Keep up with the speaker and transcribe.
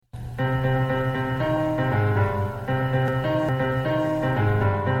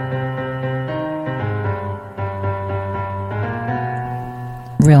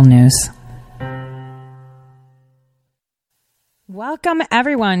Real news. Welcome,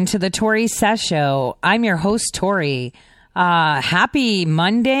 everyone, to the Tori Sess Show. I'm your host, Tori. Happy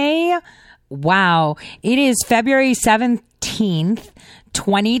Monday. Wow. It is February 17th,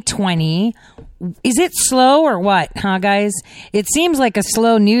 2020. Is it slow or what, huh, guys? It seems like a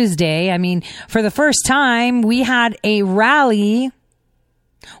slow news day. I mean, for the first time, we had a rally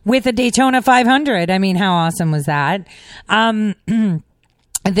with a Daytona 500. I mean, how awesome was that?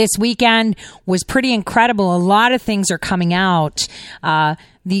 This weekend was pretty incredible. A lot of things are coming out.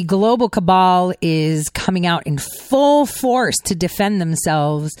 The global cabal is coming out in full force to defend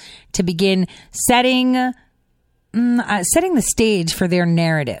themselves, to begin setting the stage for their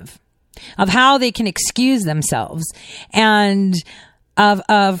narrative of how they can excuse themselves. And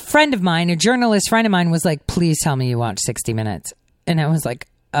a friend of mine, a journalist friend of mine, was like, "Please tell me you watched 60 Minutes." And I was like,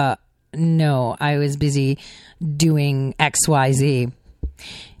 no, I was busy doing XYZ.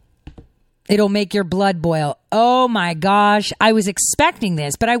 It'll make your blood boil. Oh my gosh. I was expecting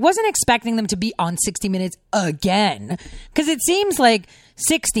this, but I wasn't expecting them to be on 60 Minutes again. Because it seems like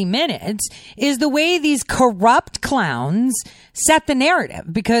 60 Minutes is the way these corrupt clowns set the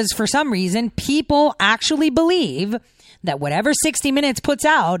narrative. Because for some reason, people actually believe that whatever 60 Minutes puts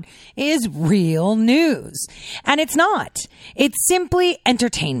out is real news. And it's not. It's simply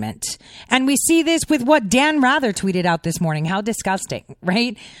entertainment. And we see this with what Dan Rather tweeted out this morning. How disgusting,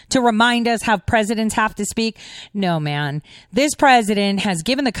 right? To remind us how presidents have to speak. No, man. This president has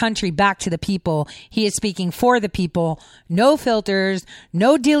given the country back to the people. He is speaking for the people. No filters,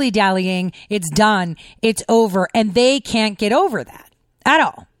 no dilly-dallying. It's done. It's over. And they can't get over that at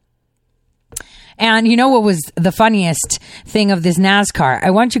all. And you know what was the funniest thing of this NASCAR? I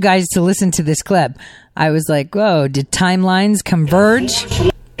want you guys to listen to this clip. I was like, whoa, did timelines converge?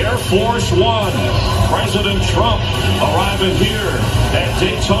 Air Force One, President Trump arriving here at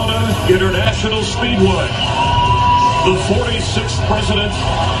Daytona International Speedway. The 46th president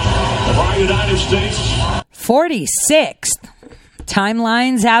of our United States. 46th.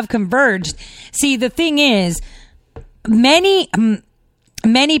 Timelines have converged. See, the thing is, many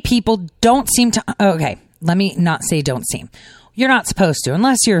people don't seem to... Okay, let me not say don't seem. You're not supposed to,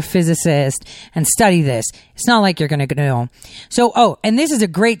 unless you're a physicist and study this. It's not like you're going to know. So, and this is a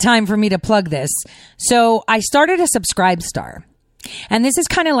great time for me to plug this. So I started a Subscribestar. And this is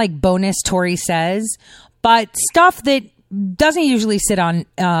kind of like bonus Tori Says, but stuff that doesn't usually sit on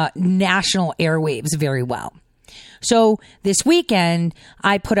national airwaves very well. So this weekend,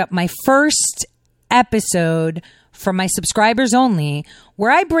 I put up my first episode for my subscribers only,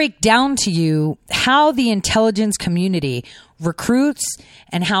 where I break down to you how the intelligence community recruits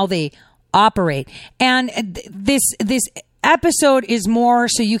and how they operate. And this episode is more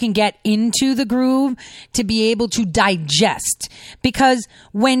so you can get into the groove to be able to digest. Because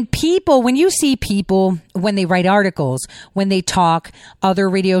when you see people, when they write articles, when they talk, other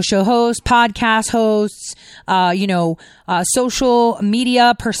radio show hosts, podcast hosts, social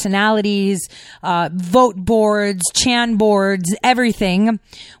media personalities, vote boards, Chan boards, everything,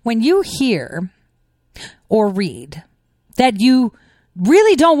 when you hear or read that you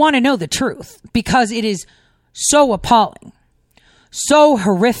really don't want to know the truth because it is so appalling, so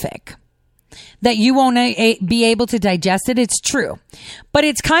horrific that you won't be able to digest it. It's true. But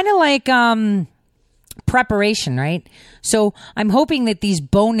it's kind of like preparation, right? So I'm hoping that these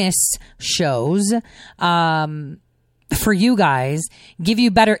bonus shows for you guys give you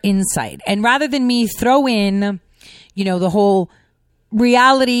better insight. And rather than me throw in, the whole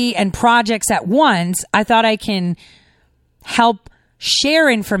reality and projects at once, I thought I can help share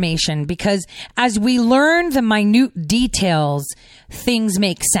information, because as we learn the minute details, things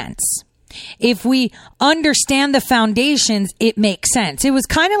make sense. If we understand the foundations, it makes sense. It was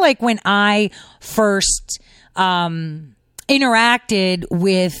kind of like when I first interacted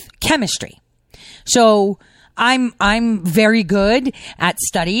with chemistry. So I'm very good at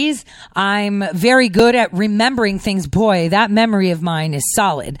studies. I'm very good at remembering things. Boy, that memory of mine is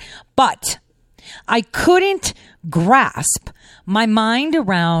solid. But I couldn't grasp my mind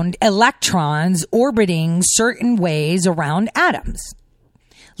around electrons orbiting certain ways around atoms.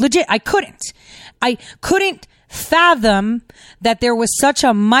 Legit, I couldn't fathom that there was such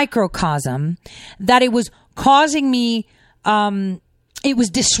a microcosm that it was causing me, it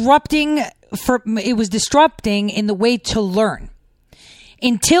was disrupting in the way to learn,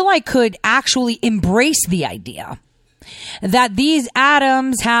 until I could actually embrace the idea that these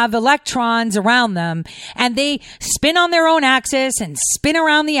atoms have electrons around them and they spin on their own axis and spin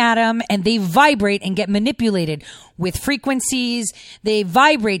around the atom and they vibrate and get manipulated with frequencies. They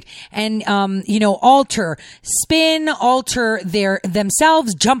vibrate and, alter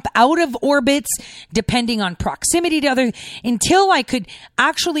themselves, jump out of orbits depending on proximity to other, until I could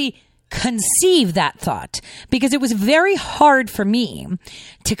actually conceive that thought, because it was very hard for me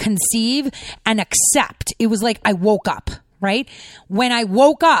to conceive and accept. It was like I woke up, right? When I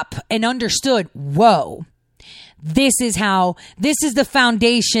woke up and understood, whoa, this is the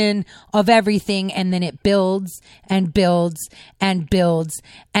foundation of everything. And then it builds and builds and builds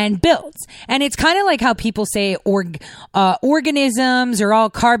and builds. And it's kind of like how people say organisms are all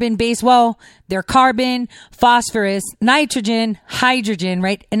carbon based. Well, they're carbon, phosphorus, nitrogen, hydrogen,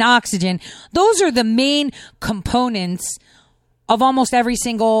 right? And oxygen. Those are the main components of almost every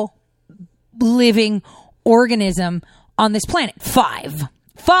single living organism on this planet. Five.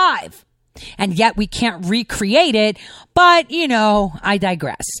 And yet we can't recreate it. But, I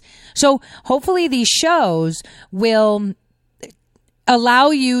digress. So hopefully these shows will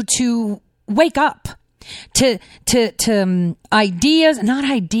allow you to wake up to not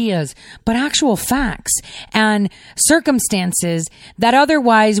ideas, but actual facts and circumstances that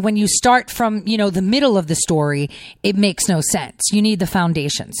otherwise, when you start from, the middle of the story, it makes no sense. You need the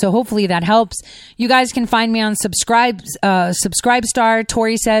foundation. So hopefully that helps. You guys can find me on Subscribestar.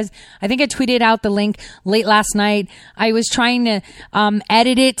 Tori says, I think I tweeted out the link late last night. I was trying to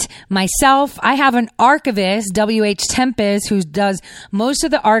edit it myself. I have an archivist, W.H. Tempest, who does most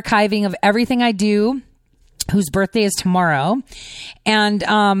of the archiving of everything I do, whose birthday is tomorrow. And,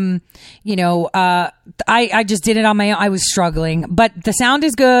 I just did it on my own. I was struggling, but the sound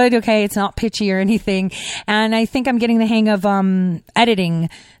is good. Okay. It's not pitchy or anything. And I think I'm getting the hang of, editing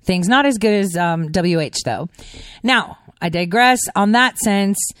things. Not as good as, WH though. Now, I digress on that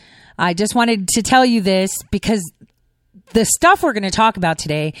sense. I just wanted to tell you this because the stuff we're going to talk about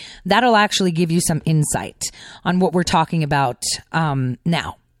today, that'll actually give you some insight on what we're talking about,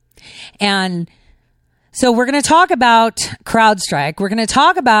 now. And so we're going to talk about CrowdStrike. We're going to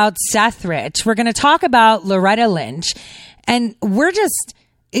talk about Seth Rich. We're going to talk about Loretta Lynch. And we're just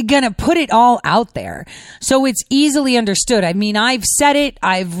going to put it all out there so it's easily understood. I mean, I've said it,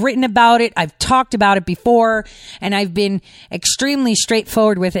 I've written about it, I've talked about it before, and I've been extrememely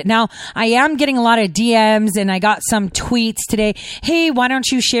straightforward with it. Now, I am getting a lot of DMs, and I got some tweets today. Hey, why don't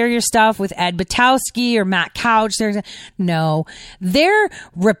you share your stuff with Ed Butowski or Matt Couch? No, they're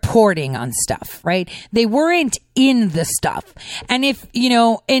reporting on stuff, right? They weren't in the stuff. And if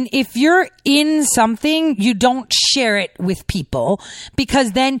you're in something, you don't share it with people,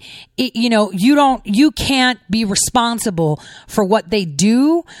 because then, you can't be responsible for what they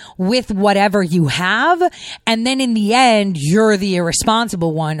do with whatever you have. And then in the end, you're the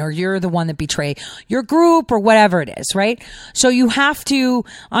irresponsible one, or you're the one that betrayed your group or whatever it is, right? So you have to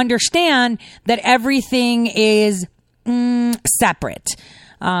understand that everything is separate.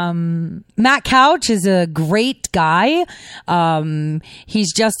 Matt Couch is a great guy.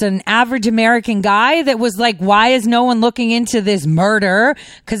 He's just an average American guy that was like, why is no one looking into this murder?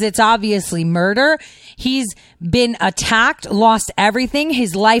 Because it's obviously murder. He's been attacked, lost everything,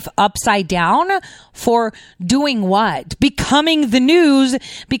 his life upside down for doing what? Becoming the news,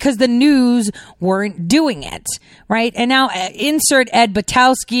 because the news weren't doing it, right? And now insert Ed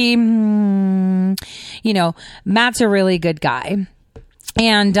Butowski. Matt's a really good guy.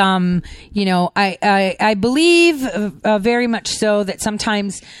 And, I believe very much so that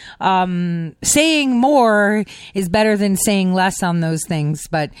sometimes saying more is better than saying less on those things.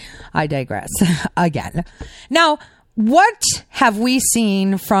 But I digress again. Now, what have we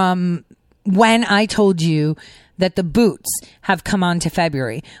seen from when I told you that the boots have come on to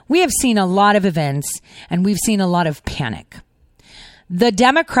February? We have seen a lot of events, and we've seen a lot of panic. The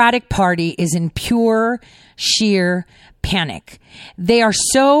Democratic Party is in pure, sheer panic. They are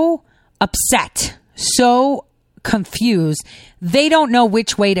so upset, so confused. They don't know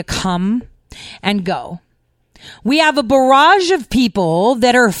which way to come and go. We have a barrage of people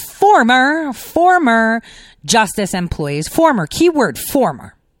that are former justice employees, keyword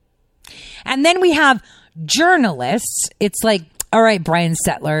former. And then we have journalists. It's like, all right, Brian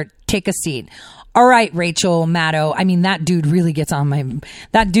Settler, take a seat. All right, Rachel Maddow. I mean, that dude really gets on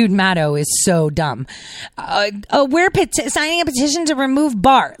that dude Maddow is so dumb. We're signing a petition to remove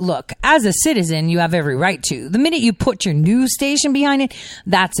Barr. Look, as a citizen, you have every right to. The minute you put your news station behind it,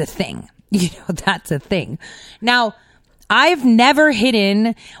 that's a thing. That's a thing. Now, I've never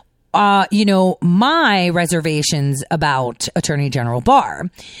hidden my reservations about Attorney General Barr,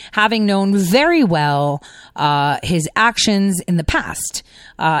 having known very well his actions in the past.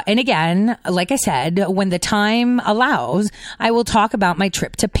 And again, like I said, when the time allows, I will talk about my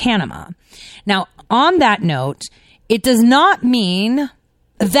trip to Panama. Now, on that note, it does not mean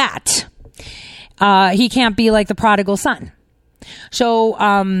that he can't be like the prodigal son.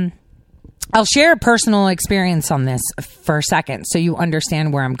 So, I'll share a personal experience on this for a second so you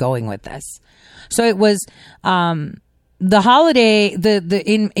understand where I'm going with this. So it was the holiday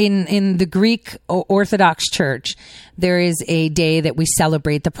in the Greek Orthodox Church, there is a day that we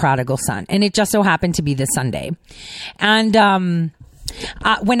celebrate the prodigal son, and it just so happened to be this Sunday. And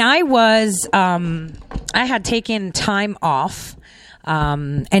when I was I had taken time off,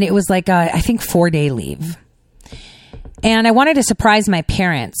 and it was like I think 4-day leave. And I wanted to surprise my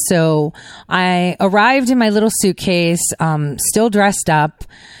parents. So I arrived in my little suitcase, still dressed up,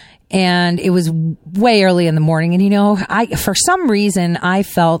 and it was way early in the morning. And, for some reason, I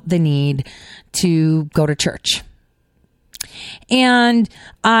felt the need to go to church. And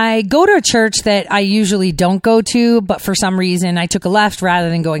I go to a church that I usually don't go to, but for some reason I took a left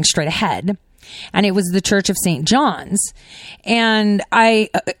rather than going straight ahead. And it was the Church of St. John's. And I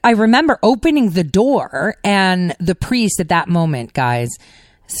remember opening the door, and the priest at that moment, guys,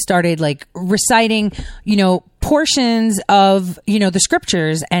 started like reciting, portions of, the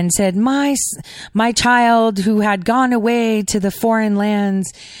scriptures, and said, my child who had gone away to the foreign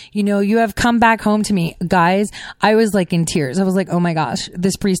lands, you have come back home to me. Guys, I was like in tears. I was like, oh my gosh,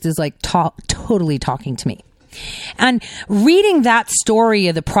 this priest is like totally talking to me. And reading that story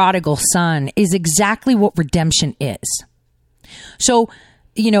of the prodigal son is exactly what redemption is. So,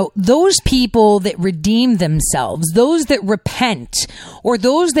 those people that redeem themselves, those that repent, or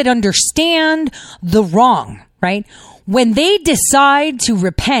those that understand the wrong, right? When they decide to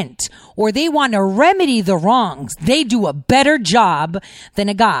repent or they want to remedy the wrongs, they do a better job than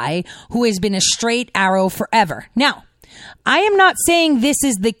a guy who has been a straight arrow forever. Now, I am not saying this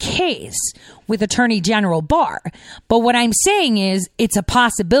is the case with Attorney General Barr, but what I'm saying is it's a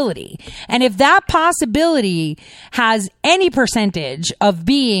possibility. And if that possibility has any percentage of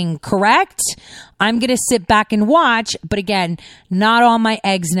being correct, I'm going to sit back and watch. But again, not all my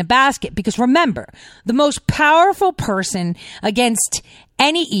eggs in a basket, because remember, the most powerful person against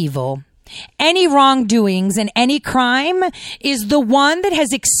any evil, any wrongdoings, and any crime is the one that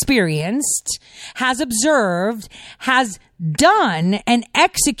has experienced, has observed, has done and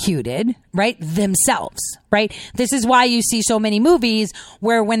executed, right, themselves, right? This is why you see so many movies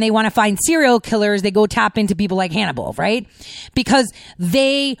where when they want to find serial killers, they go tap into people like Hannibal, right? Because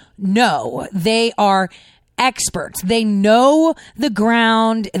they know, they are experts. They know the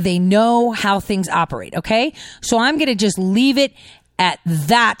ground. They know how things operate, okay? So I'm going to just leave it at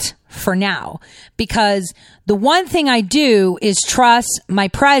that for now, because the one thing I do is trust my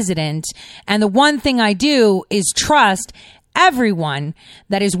president, and the one thing I do is trust everyone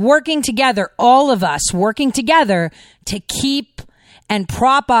that is working together, all of us working together to keep and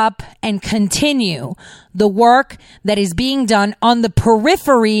prop up and continue the work that is being done on the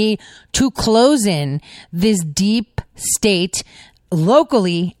periphery to close in this deep state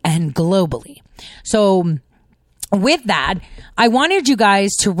locally and globally. So with that, I wanted you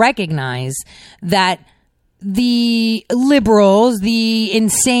guys to recognize that the liberals, the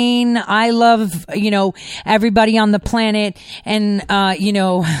insane, I love, everybody on the planet and,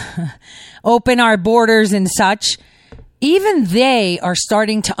 open our borders and such, even they are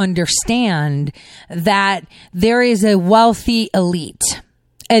starting to understand that there is a wealthy elite.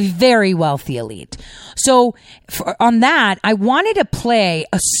 A very wealthy elite. So on that, I wanted to play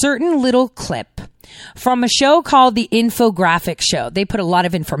a certain little clip from a show called The Infographic Show. They put a lot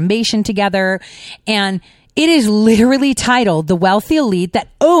of information together, and it is literally titled The Wealthy Elite That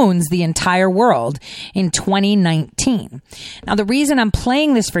Owns the Entire World in 2019. Now, the reason I'm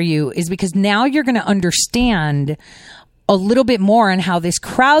playing this for you is because now you're going to understand a little bit more on how this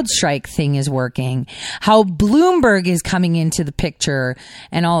CrowdStrike thing is working, how Bloomberg is coming into the picture,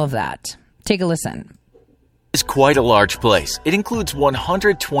 and all of that. Take a listen. Is quite a large place. It includes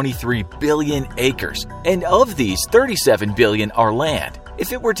 123 billion acres, and of these, 37 billion are land.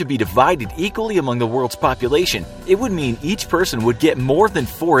 If it were to be divided equally among the world's population, it would mean each person would get more than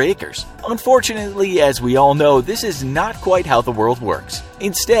 4 acres. Unfortunately, as we all know, this is not quite how the world works.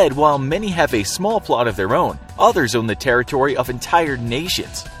 Instead, while many have a small plot of their own, others own the territory of entire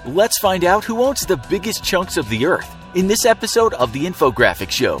nations. Let's find out who owns the biggest chunks of the earth. In this episode of The Infographic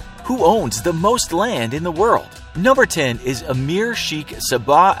Show, who owns the most land in the world? Number 10 is Emir Sheikh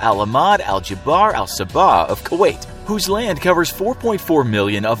Sabah Al Ahmad Al Jaber Al Sabah of Kuwait, who whose land covers 4.4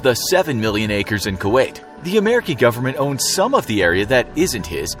 million of the 7 million acres in Kuwait. The American government owns some of the area that isn't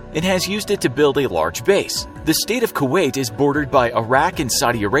his and has used it to build a large base. The state of Kuwait is bordered by Iraq and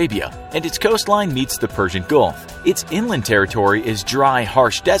Saudi Arabia, and its coastline meets the Persian Gulf. Its inland territory is dry,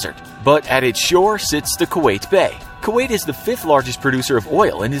 harsh desert, but at its shore sits the Kuwait Bay. Kuwait is the 5th largest producer of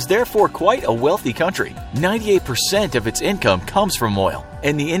oil and is therefore quite a wealthy country. 98% of its income comes from oil,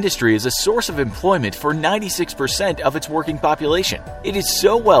 and the industry is a source of employment for 96% of its working population. It is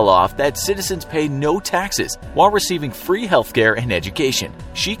so well off that citizens pay no taxes while receiving free healthcare and education.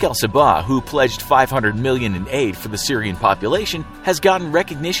 Sheikh al-Sabah, who pledged $500 million in aid for the Syrian population, has gotten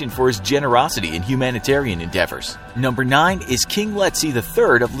recognition for his generosity in humanitarian endeavors. Number 9 is King Letsi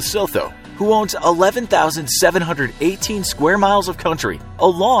III of Lesotho, who owns 11,718 square miles of country,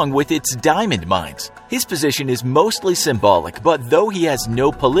 along with its diamond mines. His position is mostly symbolic, but though he has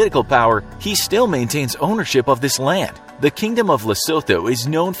no political power, he still maintains ownership of this land. The Kingdom of Lesotho is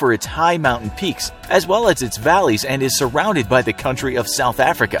known for its high mountain peaks, as well as its valleys, and is surrounded by the country of South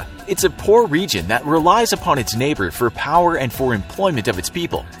Africa. It's a poor region that relies upon its neighbor for power and for employment of its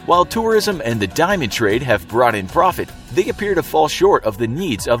people. While tourism and the diamond trade have brought in profit, they appear to fall short of the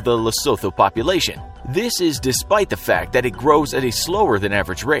needs of the Lesotho population. This is despite the fact that it grows at a slower than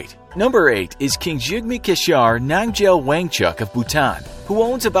average rate. Number 8 is King Jigme Khesar Nangyel Wangchuck of Bhutan, who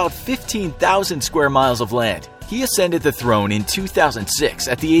owns about 15,000 square miles of land. He ascended the throne in 2006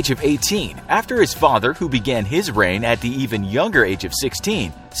 at the age of 18 after his father, who began his reign at the even younger age of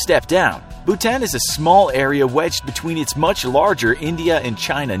 16, stepped down. Bhutan is a small area wedged between its much larger India and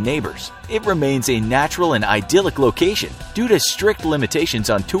China neighbors. It remains a natural and idyllic location due to strict limitations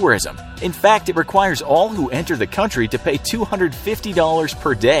on tourism. In fact, it requires all who enter the country to pay $250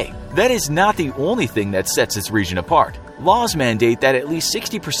 per day. That is not the only thing that sets this region apart. Laws mandate that at least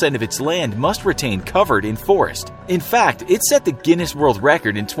 60% of its land must retain covered in forest. In fact, it set the Guinness World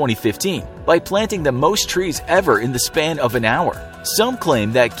Record in 2015 by planting the most trees ever in the span of an hour. Some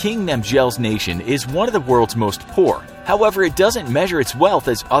claim that King Namgyel's nation is one of the world's most poor. However, it doesn't measure its wealth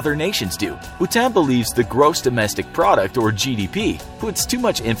as other nations do. Bhutan believes the gross domestic product, or GDP, puts too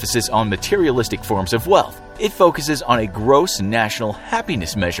much emphasis on materialistic forms of wealth. It focuses on a gross national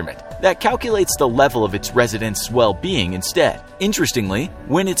happiness measurement that calculates the level of its residents' well-being instead. Interestingly,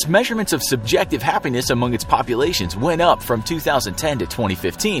 when its measurements of subjective happiness among its populations went up from 2010 to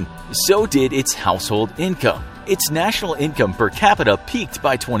 2015, so did its household income. Its national income per capita peaked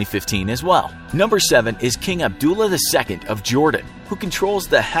by 2015 as well. Number 7 is King Abdullah II of Jordan, who controls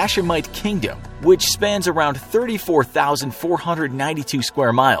the Hashemite Kingdom, which spans around 34,492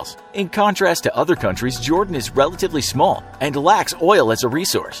 square miles. In contrast to other countries, Jordan is relatively small and lacks oil as a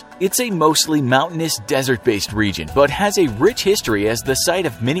resource. It's a mostly mountainous, desert-based region, but has a rich history as the site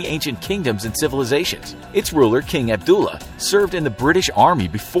of many ancient kingdoms and civilizations. Its ruler, King Abdullah, served in the British Army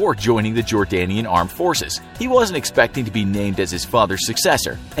before joining the Jordanian Armed Forces. He wasn't expecting to be named as his father's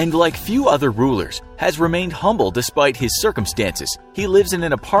successor, and like few other rulers, has remained humble despite his circumstances. He lives in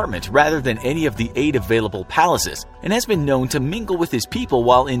an apartment rather than any of the 8 available palaces, and has been known to mingle with his people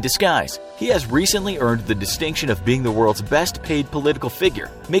while in disguise. He has recently earned the distinction of being the world's best paid political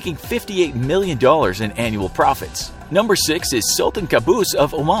figure, making $58 million in annual profits. Number 6 is Sultan Qaboos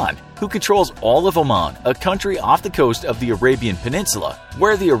of Oman, who controls all of Oman, a country off the coast of the Arabian Peninsula,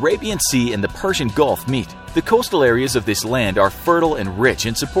 where the Arabian Sea and the Persian Gulf meet. The coastal areas of this land are fertile and rich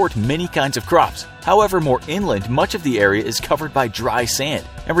and support many kinds of crops. However, more inland, much of the area is covered by dry sand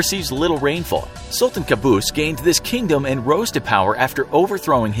and receives little rainfall. Sultan Qaboos gained this kingdom and rose to power after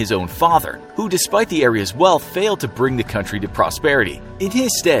overthrowing his own father, who despite the area's wealth failed to bring the country to prosperity. In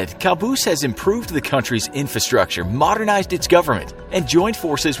his stead, Qaboos has improved the country's infrastructure, modernized its government, and joined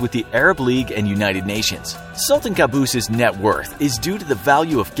forces with the Arab League and United Nations. Sultan Qaboos's net worth is due to the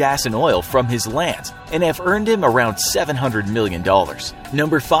value of gas and oil from his lands, and have earned him around $700 million.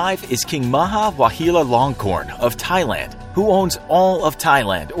 Number 5 is King Maha Vajiralongkorn of Thailand, who owns all of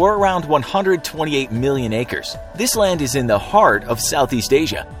Thailand, or around 128 million acres. This land is in the heart of Southeast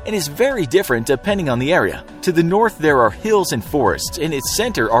Asia and is very different depending on the area. To the north there are hills and forests, in its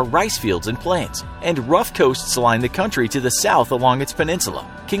center are rice fields and plains, and rough coasts line the country to the south along its peninsula.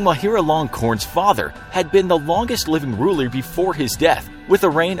 King Vajiralongkorn's father had been the longest living ruler before his death, with a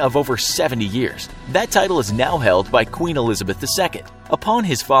reign of over 70 years. That title is now held by Queen Elizabeth II. Upon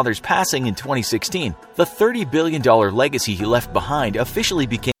his father's passing in 2016, the $30 billion legacy he left behind officially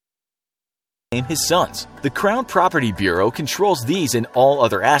became his sons. The Crown Property Bureau controls these and all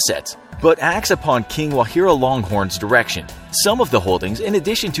other assets. but acts upon King Wahira Longhorn's direction. Some of the holdings, in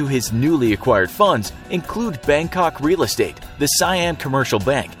addition to his newly acquired funds, include Bangkok Real Estate, the Siam Commercial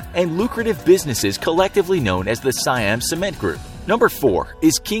Bank, and lucrative businesses collectively known as the Siam Cement Group. Number 4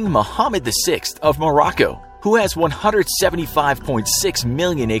 is King Mohammed VI of Morocco, who has 175.6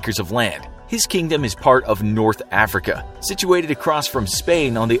 million acres of land. His kingdom is part of North Africa, situated across from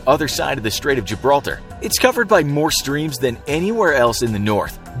Spain on the other side of the Strait of Gibraltar. It's covered by more streams than anywhere else in the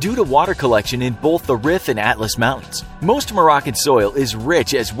north, due to water collection in both the Rif and Atlas Mountains. Most Moroccan soil is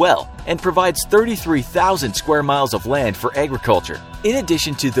rich as well and provides 33,000 square miles of land for agriculture. In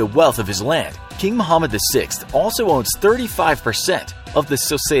addition to the wealth of his land, King Mohammed VI also owns 35% of the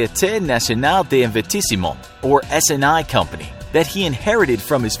Société Nationale d'Investissement, or SNI company, that he inherited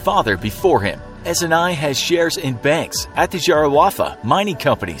from his father before him. SNI has shares in banks, Attijara Wafa, mining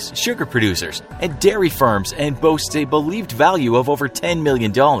companies, sugar producers, and dairy farms, and boasts a believed value of over $10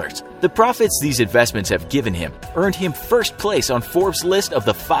 million. The profits these investments have given him earned him first place on Forbes' list of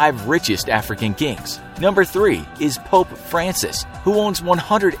the 5 richest African kings. Number 3 is Pope Francis, who owns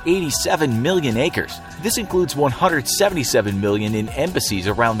 187 million acres. This includes 177 million in embassies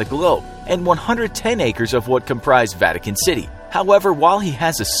around the globe and 110 acres of what comprise Vatican City. However, while he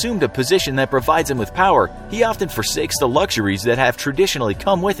has assumed a position that provides him with power, he often forsakes the luxuries that have traditionally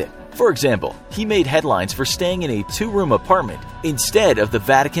come with it. For example, he made headlines for staying in a 2-room apartment instead of the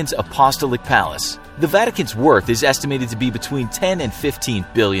Vatican's Apostolic Palace. The Vatican's worth is estimated to be between $10 and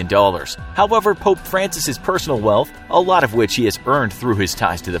 $15 billion. However, Pope Francis's personal wealth, a lot of which he has earned through his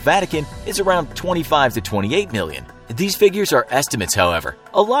ties to the Vatican, is around 25 to 28 million. These figures are estimates, however.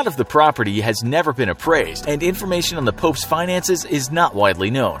 A lot of the property has never been appraised, and information on the Pope's finances is not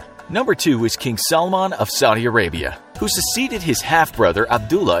widely known. Number 2 is King Salman of Saudi Arabia, who succeeded his half-brother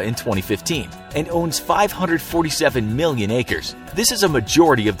Abdullah in 2015 and owns 547 million acres. This is a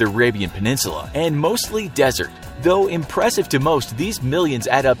majority of the Arabian Peninsula and mostly desert. Though impressive to most, these millions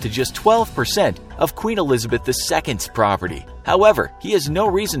add up to just 12% of Queen Elizabeth II's property. However, he has no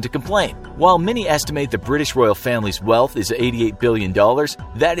reason to complain. While many estimate the British royal family's wealth is $88 billion,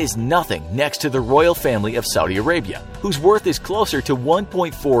 that is nothing next to the royal family of Saudi Arabia, whose worth is closer to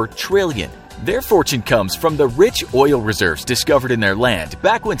 $1.4 trillion. Their fortune comes from the rich oil reserves discovered in their land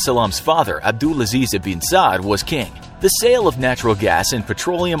back when Salam's father, Abdulaziz ibn Saud, was king. The sale of natural gas and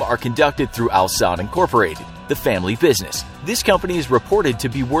petroleum are conducted through Al Saud Incorporated, the family business. This company is reported to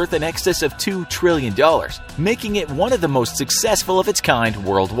be worth in excess of $2 trillion, making it one of the most successful of its kind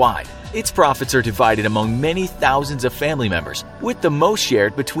worldwide. Its profits are divided among many thousands of family members, with the most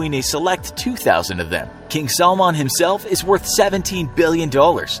shared between a select 2,000 of them. King Salman himself is worth $17 billion.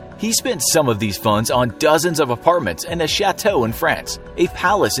 He spent some of these funds on dozens of apartments and a chateau in France, a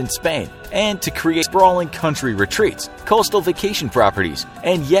palace in Spain, and to create sprawling country retreats, coastal vacation properties,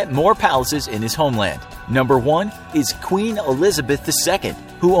 and yet more palaces in his homeland. Number 1 is Queen Elizabeth II,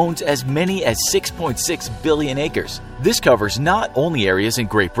 who owns as many as 6.6 billion acres. This covers not only areas in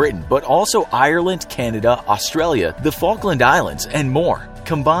Great Britain, but also Ireland, Canada, Australia, the Falkland Islands, and more.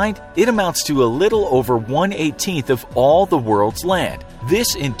 Combined, it amounts to a little over 1/18 of all the world's land.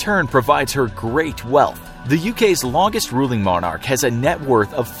 This in turn provides her great wealth. The UK's longest ruling monarch has a net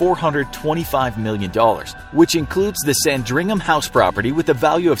worth of $425 million, which includes the Sandringham House property with a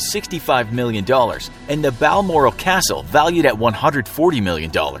value of $65 million and the Balmoral Castle valued at $140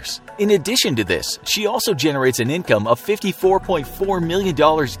 million. In addition to this, she also generates an income of $54.4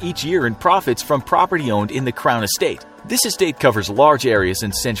 million each year in profits from property owned in the Crown Estate. This estate covers large areas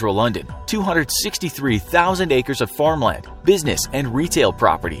in central London, 263,000 acres of farmland, business and retail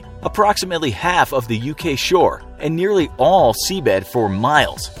property, approximately half of the UK shore, and nearly all seabed for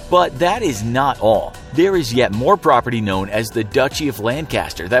miles. But that is not all. There is yet more property known as the Duchy of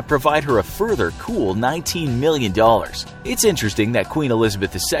Lancaster that provide her a further cool $19 million. It's interesting that Queen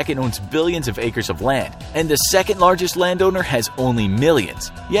Elizabeth II owns billions of acres of land, and the second largest landowner has only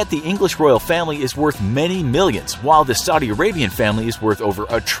millions. Yet the English royal family is worth many millions, while the Saudi Arabian family is worth over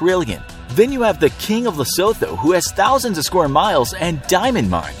 $1 trillion. Then you have the King of Lesotho, who has thousands of square miles and diamond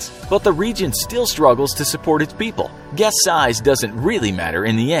mines. But the region still struggles to support its people. Guess size doesn't really matter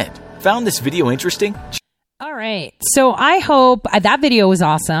in the end. Found this video interesting? All right. So I hope that video was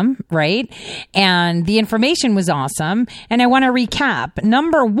awesome, right? And the information was awesome. And I want to recap.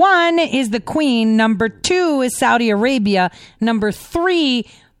 Number 1 is the Queen. Number 2 is Saudi Arabia. Number 3,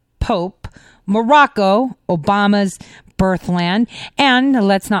 Pope. Morocco, Obama's birthland. And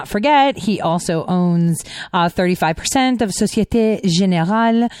let's not forget, he also owns 35% of Société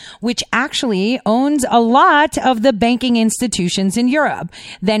Générale, which actually owns a lot of the banking institutions in Europe.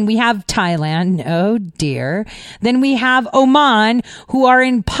 Then we have Thailand. Oh dear. Then we have Oman, who are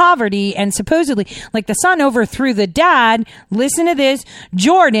in poverty and supposedly, like the son overthrew the dad. Listen to this: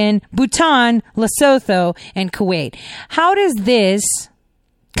 Jordan, Bhutan, Lesotho, and Kuwait. How does this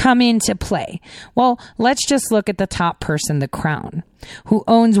come into play? Well, let's just look at the top person, the crown, who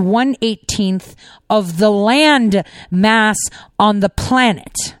owns 1/18 of the land mass on the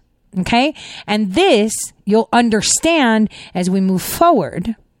planet. Okay? And this you'll understand as we move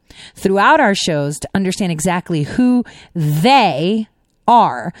forward throughout our shows to understand exactly who they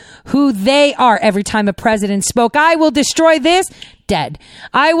are. Every time a president spoke, I will destroy this, dead.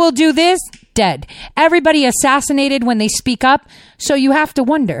 I will do this, dead. Everybody assassinated when they speak up. So you have to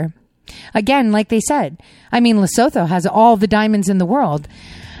wonder. Again, like they said, I mean, Lesotho has all the diamonds in the world.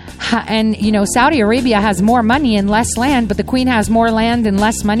 And, Saudi Arabia has more money and less land, but the Queen has more land and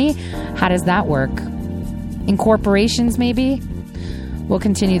less money. How does that work? In corporations, maybe? We'll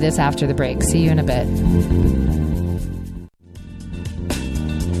continue this after the break. See you in a bit.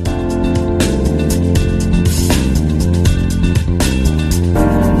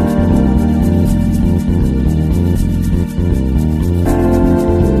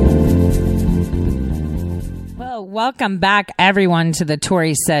 Welcome back, everyone, to the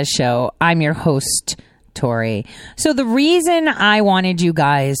Tori Says Show. I'm your host, Tori. So the reason I wanted you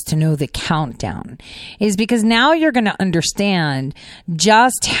guys to know the countdown is because now you're going to understand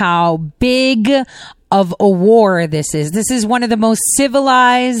just how big of a war this is. This is one of the most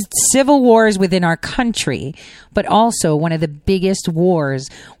civilized civil wars within our country, but also one of the biggest wars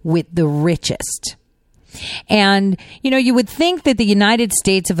with the richest. And, you would think that the United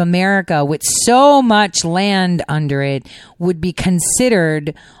States of America, with so much land under it, would be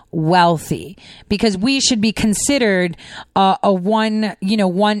considered wealthy, because we should be considered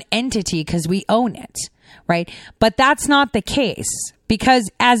one entity because we own it, right? But that's not the case, because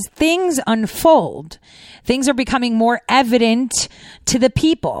as things unfold, things are becoming more evident to the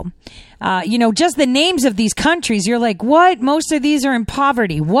people. Just the names of these countries, you're like, what? Most of these are in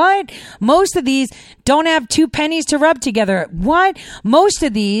poverty. What? Most of these don't have 2 pennies to rub together. What? Most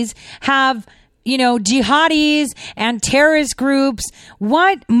of these have, jihadis and terrorist groups.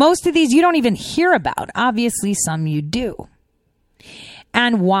 What? Most of these you don't even hear about. Obviously, some you do.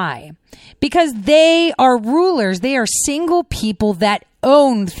 And why? Because they are rulers. They are single people that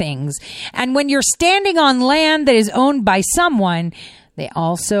own things. And when you're standing on land that is owned by someone, they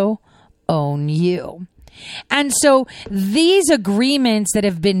also own you. And so these agreements that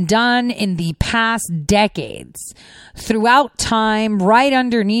have been done in the past decades, throughout time, right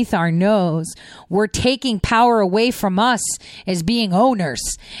underneath our nose, we're taking power away from us as being owners,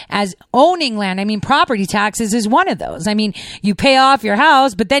 as owning land. I mean, property taxes is one of those. I mean, you pay off your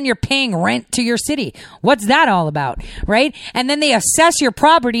house, but then you're paying rent to your city. What's that all about, right? And then they assess your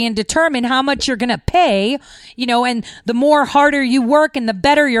property and determine how much you're going to pay, and the more harder you work and the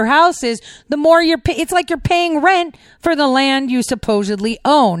better your house is, the more it's like you're paying rent for the land you supposedly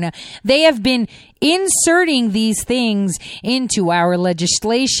own. They have been inserting these things into our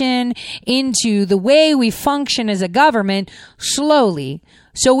legislation, into the way we function as a government, slowly.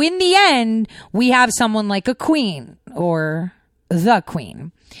 So in the end, we have someone like a queen or the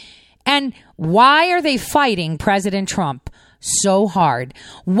queen. And why are they fighting President Trump so hard?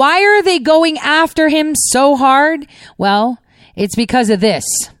 Why are they going after him so hard? Well, it's because of this.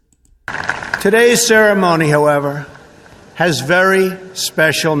 Today's ceremony, however, has very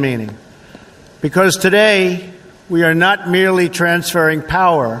special meaning, because today we are not merely transferring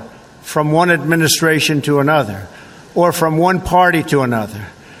power from one administration to another or from one party to another,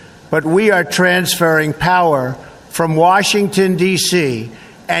 but we are transferring power from Washington, D.C.,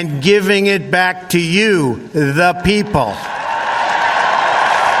 and giving it back to you, the people.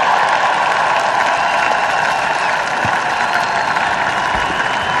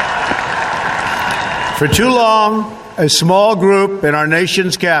 For too long, a small group in our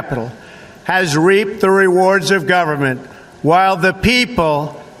nation's capital has reaped the rewards of government while the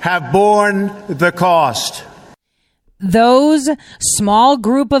people have borne the cost. Those small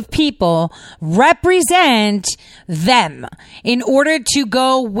group of people represent them in order to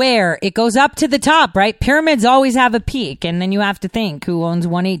go where? It goes up to the top, right? Pyramids always have a peak, and then you have to think who owns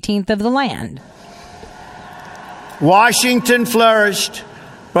 1/18 of the land. Washington flourished,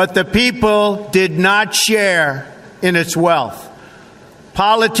 but the people did not share in its wealth.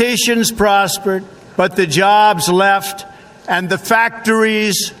 Politicians prospered, but the jobs left and the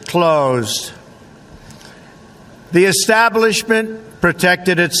factories closed. The establishment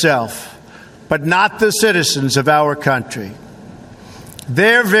protected itself, but not the citizens of our country.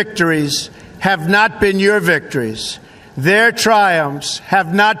 Their victories have not been your victories. Their triumphs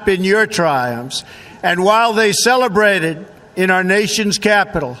have not been your triumphs. And while they celebrated in our nation's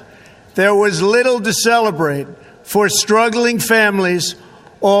capital, there was little to celebrate for struggling families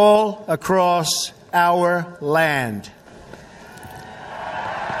all across our land.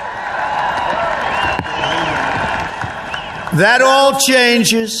 That all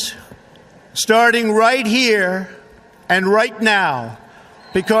changes starting right here and right now,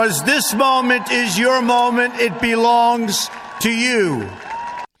 because this moment is your moment. It belongs to you.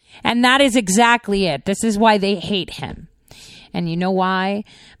 And that is exactly it. This is why they hate him. And you know why?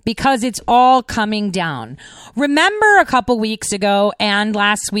 Because it's all coming down. Remember a couple weeks ago and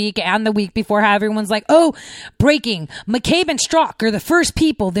last week and the week before how everyone's like, oh, breaking. McCabe and Strzok are the first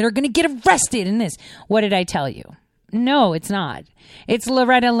people that are going to get arrested in this. What did I tell you? No, it's not. It's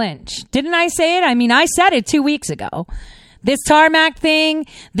Loretta Lynch. Didn't I say it? I mean, I said it 2 weeks ago. This tarmac thing,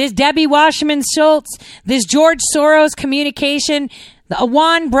 this Debbie Wasserman Schultz, this George Soros communication, the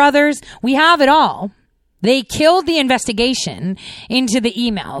Awan brothers, we have it all. They killed the investigation into the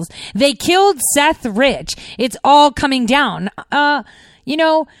emails. They killed Seth Rich. It's all coming down. You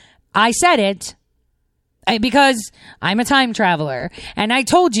know, I said it because I'm a time traveler. And I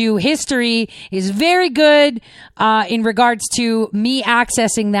told you history is very good in regards to me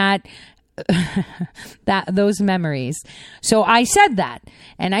accessing those memories. So I said that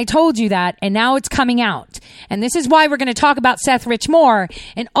and I told you that, and now it's coming out. And this is why we're going to talk about Seth Rich more.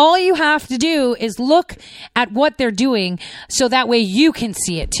 And all you have to do is look at what they're doing so that way you can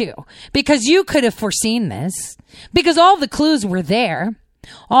see it too. Because you could have foreseen this, because all the clues were there.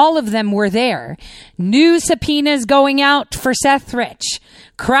 All of them were there. New subpoenas going out for Seth Rich.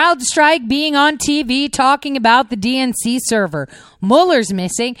 CrowdStrike being on TV talking about the DNC server. Mueller's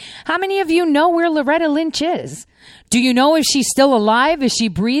missing. How many of you know where Loretta Lynch is? Do you know if she's still alive? Is she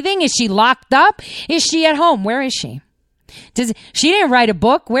breathing? Is she locked up? Is she at home? Where is she? She didn't write a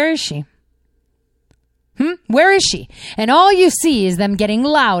book. Where is she? Where is she? And all you see is them getting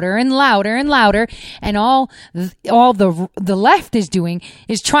louder and louder and louder. And all the left is doing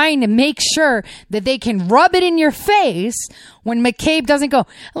is trying to make sure that they can rub it in your face when McCabe doesn't go.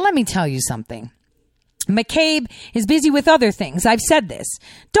 Let me tell you something. McCabe is busy with other things. I've said this.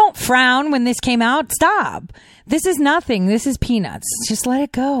 Don't frown when this came out. Stop. This is nothing. This is peanuts. Just let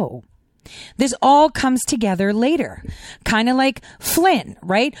it go. This all comes together later. Kind of like Flynn,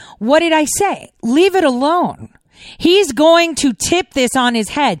 right? What did I say? Leave it alone. He's going to tip this on his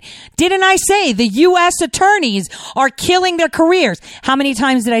head. Didn't I say the U.S. attorneys are killing their careers? How many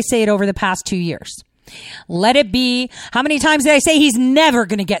times did I say it over the past 2 years? Let it be. How many times did I say he's never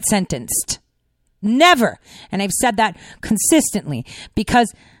going to get sentenced? Never. And I've said that consistently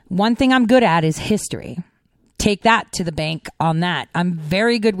because one thing I'm good at is history. Take that to the bank on that. I'm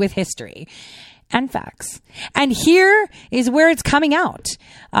very good with history and facts. And here is where it's coming out.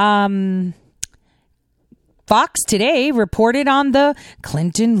 Fox today reported on the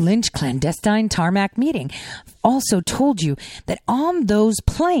Clinton-Lynch clandestine tarmac meeting. Also told you that on those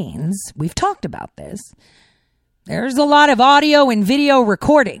planes, we've talked about this, there's a lot of audio and video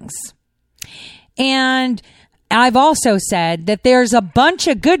recordings. And I've also said that there's a bunch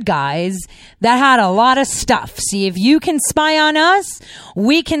of good guys that had a lot of stuff. See, if you can spy on us,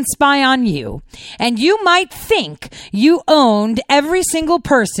 we can spy on you. And you might think you owned every single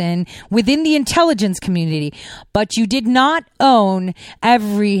person within the intelligence community, but you did not own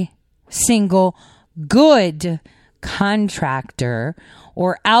every single good contractor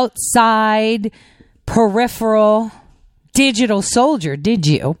or outside peripheral digital soldier, did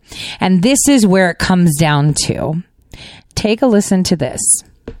you? And this is where it comes down to. Take a listen to this.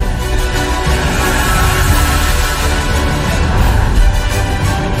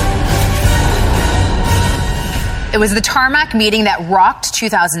 It was the tarmac meeting that rocked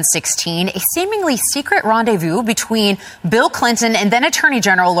 2016, a seemingly secret rendezvous between Bill Clinton and then Attorney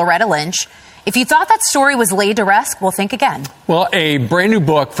General Loretta Lynch. If you thought that story was laid to rest, well, think again. Well, a brand new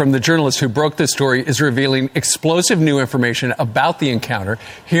book from the journalist who broke this story is revealing explosive new information about the encounter.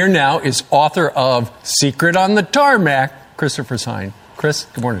 Here now is author of Secret on the Tarmac, Christopher Sine. Chris,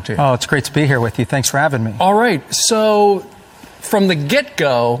 good morning to you. Oh, it's great to be here with you. Thanks for having me. All right. So from the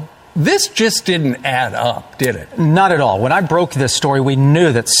get-go, This just didn't add up, did it? Not at all. When I broke this story, we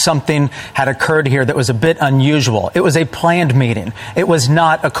knew that something had occurred here that was a bit unusual. It was a planned meeting. It was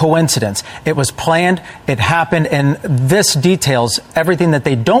not a coincidence. It was planned. It happened. And this details everything that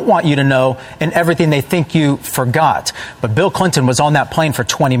they don't want you to know and everything they think you forgot. But Bill Clinton was on that plane for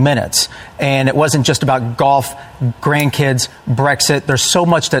 20 minutes. And it wasn't just about golf, grandkids, Brexit. There's so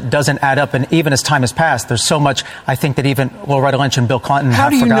much that doesn't add up. And even as time has passed, there's so much, I think, that even Loretta Lynch and Bill Clinton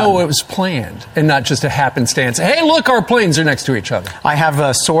have forgotten. How do you know it was planned and not just a happenstance? Hey, look, our planes are next to each other. I have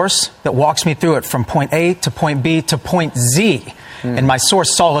a source that walks me through it from point A to point B to point Z. And my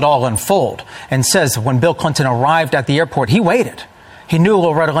source saw it all unfold and says when Bill Clinton arrived at the airport, he waited. He knew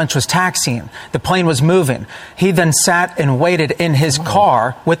Loretta Lynch was taxiing. The plane was moving. He then sat and waited in his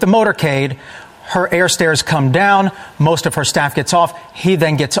car with the motorcade. Her air stairs come down. Most of her staff gets off. He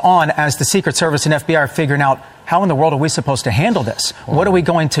then gets on as the Secret Service and FBI are figuring out how in the world are we supposed to handle this? What are we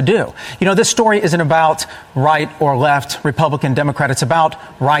going to do? You know, this story isn't about right or left, Republican, Democrat. It's about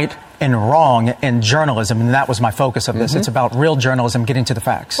right and wrong in journalism. And that was my focus of this. It's about real journalism, getting to the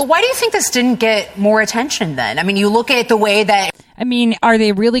facts. But why do you think this didn't get more attention then? I mean, you look at the way that... I mean, are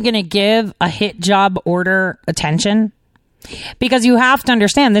they really going to give a hit job order attention? Because you have to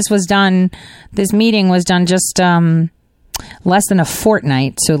understand this meeting was done just less than a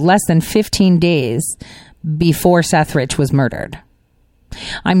fortnight, so less than 15 days before Seth Rich was murdered.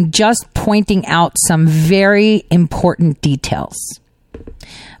 I'm just pointing out some very important details.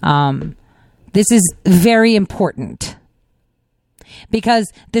 This is very important.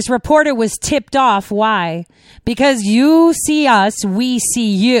 Because this reporter was tipped off. Why? Because you see us, we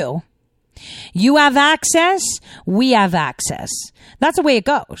see you. You have access, we have access. That's the way it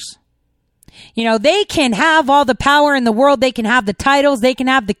goes. You know, they can have all the power in the world. They can have the titles. They can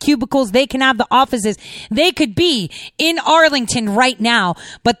have the cubicles. They can have the offices. They could be in Arlington right now.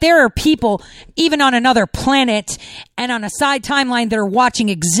 But there are people, even on another planet and on a side timeline, that are watching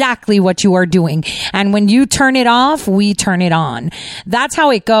exactly what you are doing. And when you turn it off, we turn it on. That's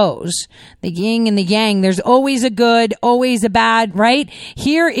how it goes. The yin and the yang. There's always a good, always a bad, right?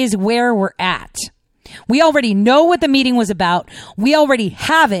 Here is where we're at. We already know what the meeting was about. We already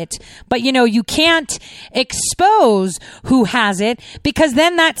have it. But, you know, you can't expose who has it, because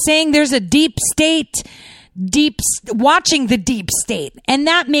then that's saying there's a deep state watching the deep state. And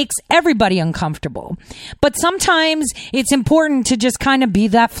that makes everybody uncomfortable. But sometimes it's important to just kind of be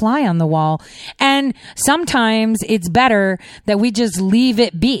that fly on the wall. And sometimes it's better that we just leave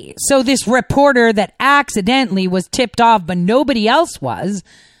it be. So this reporter that accidentally was tipped off, but nobody else was,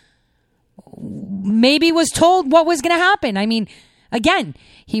 maybe was told what was going to happen. I mean, again,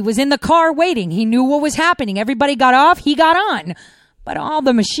 he was in the car waiting. He knew what was happening. Everybody got off. He got on. But all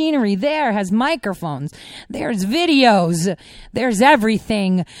the machinery there has microphones. There's videos. There's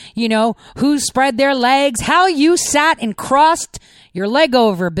everything. You know, who spread their legs, how you sat and crossed your leg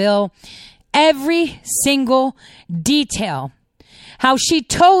over, Bill. Every single detail. How she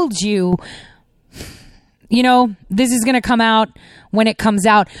told you, you know, this is going to come out when it comes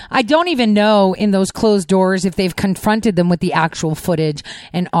out. I don't even know in those closed doors if they've confronted them with the actual footage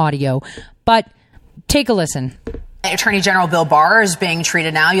and audio. But take a listen. Attorney General Bill Barr is being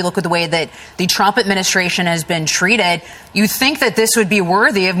treated now. You look at the way that the Trump administration has been treated. You think that this would be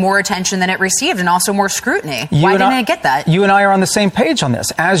worthy of more attention than it received and also more scrutiny. Why didn't it get that? You and I are on the same page on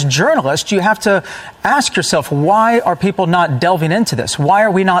this. As journalists, you have to ask yourself, why are people not delving into this? Why are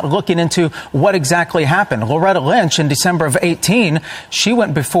we not looking into what exactly happened? Loretta Lynch, in December of 2018, she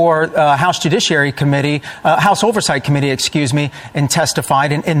went before House Judiciary Committee, House Oversight Committee, and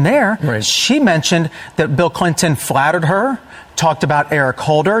testified. And in there, she mentioned that Bill Clinton flattered her, talked about Eric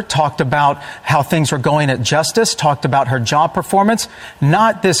Holder, talked about how things were going at Justice, talked about her job performance,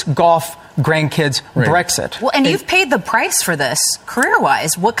 not this golf, grandkids, Brexit. Well, and you've paid the price for this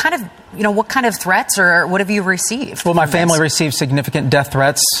career-wise. What kind of threats or what have you received? Well, my family received significant death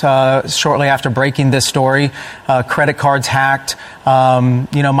threats shortly after breaking this story. Credit cards hacked.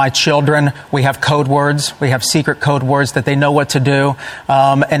 My children, we have code words. We have secret code words that they know what to do.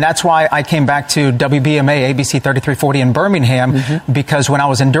 And that's why I came back to WBMA, ABC 3340 in Birmingham, because when I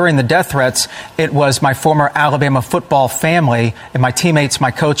was enduring the death threats, it was my former Alabama football family and my teammates,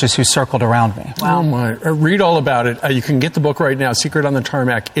 my coaches who circled around me. Wow. Oh, my. Read all about it. You can get the book right now, Secret on the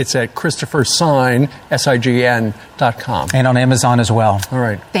Tarmac. It's at Christopher Sign, SIGN.com. And on Amazon as well. All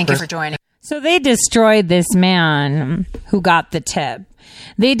right. Thank you for joining. So they destroyed this man who got the tip.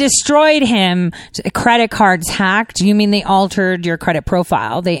 They destroyed him. Credit cards hacked. You mean they altered your credit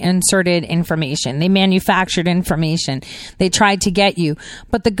profile? They inserted information. They manufactured information. They tried to get you.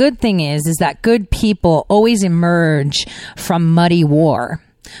 But the good thing is that good people always emerge from muddy war.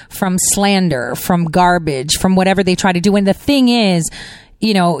 from slander, from garbage, from whatever they try to do. And the thing is,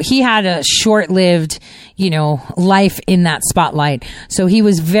 you know, he had a short-lived, you know, life in that spotlight. So he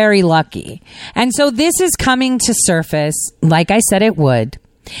was very lucky. And so this is coming to surface, like I said it would.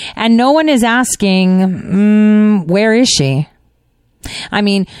 And no one is asking, where is she? I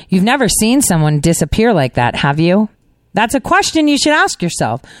mean, you've never seen someone disappear like that, have you? That's a question you should ask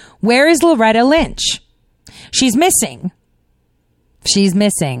yourself. Where is Loretta Lynch? She's missing. She's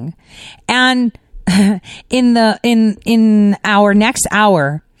missing. And in our next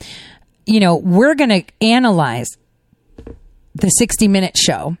hour, you know, we're going to analyze the 60-minute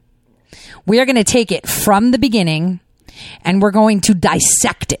show. We're going to take it from the beginning and we're going to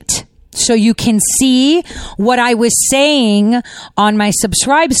dissect it so you can see what I was saying on my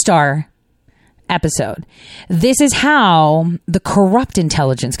Subscribestar episode. This is how the corrupt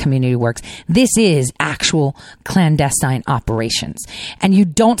intelligence community works. This is actual clandestine operations. And you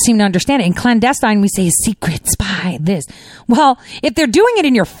don't seem to understand it. In clandestine, we say secret spy, this. Well, if they're doing it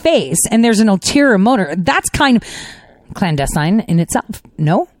in your face and there's an ulterior motive, that's kind of clandestine in itself.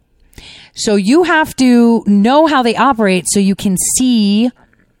 No? So you have to know how they operate so you can see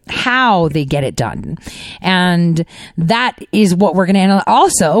how they get it done. And that is what we're going to analyze.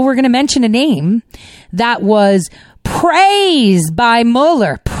 Also, we're going to mention a name that was praised by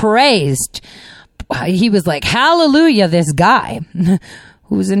Mueller. Praised. He was like, hallelujah, this guy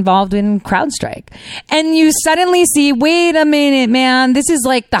who's involved in CrowdStrike. And you suddenly see, wait a minute, man, this is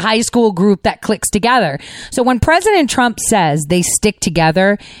like the high school group that clicks together. So when President Trump says they stick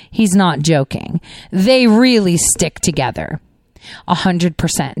together, he's not joking. They really stick together.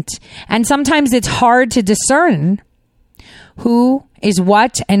 100%. And sometimes it's hard to discern who is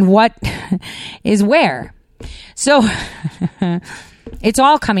what and what is where. So it's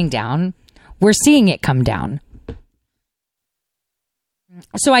all coming down. We're seeing it come down.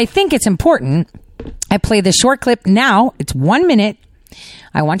 So I think it's important. I play the short clip now. It's 1 minute.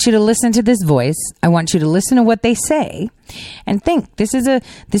 I want you to listen to this voice. I want you to listen to what they say and think this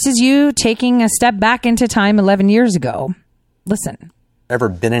is you taking a step back into time 11 years ago. Listen. Ever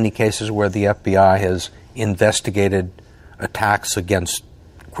been any cases where the FBI has investigated attacks against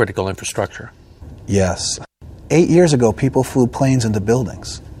critical infrastructure? Yes. 8 years ago, people flew planes into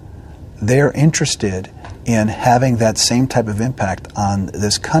buildings. They're interested in having that same type of impact on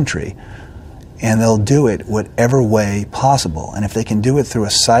this country, and they'll do it whatever way possible. And if they can do it through a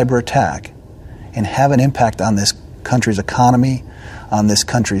cyber attack and have an impact on this country's economy, on this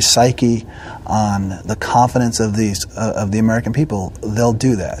country's psyche, on the confidence of the American people, they'll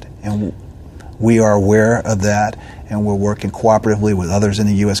do that. And we are aware of that, and we're working cooperatively with others in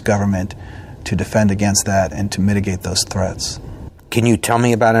the U.S. government to defend against that and to mitigate those threats. Can you tell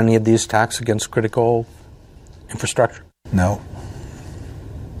me about any of these attacks against critical infrastructure? No.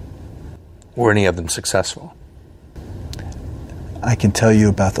 Were any of them successful? I can tell you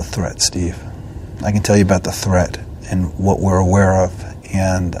about the threat, Steve. I can tell you about the threat and what we're aware of,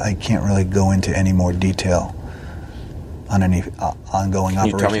 and I can't really go into any more detail on any ongoing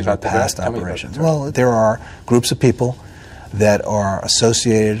operations or past operations. Well, there are groups of people that are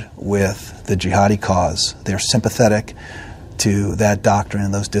associated with the jihadi cause. They're sympathetic to that doctrine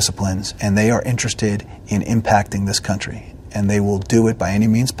and those disciplines, and they are interested in impacting this country, and they will do it by any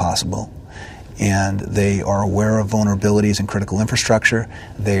means possible. And they are aware of vulnerabilities in critical infrastructure.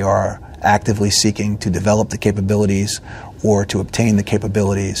 They are actively seeking to develop the capabilities or to obtain the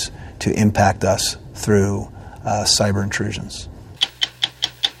capabilities to impact us through cyber intrusions.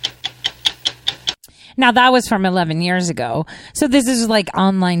 Now, that was from 11 years ago. So this is like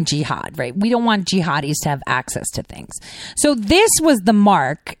online jihad, right? We don't want jihadis to have access to things. So this was the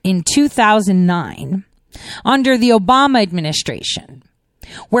mark in 2009 under the Obama administration,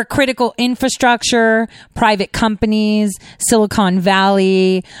 where critical infrastructure, private companies, Silicon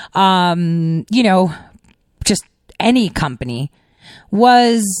Valley, just any company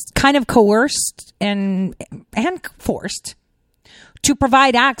was kind of coerced and forced to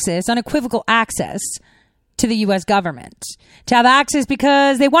provide access, unequivocal access to the U.S. government, to have access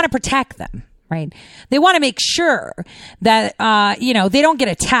because they want to protect them, right? They want to make sure that, they don't get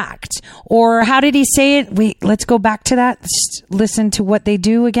attacked. Or how did he say it? Wait, let's go back to that. Let's listen to what they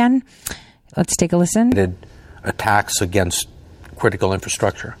do again. Let's take a listen. Attacks against critical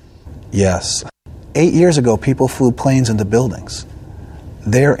infrastructure. Yes. 8 years ago, people flew planes into buildings.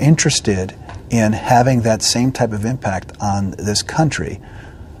 They're interested in having that same type of impact on this country,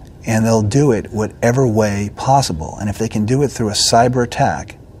 and they'll do it whatever way possible. And if they can do it through a cyber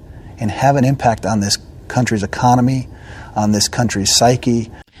attack and have an impact on this country's economy, on this country's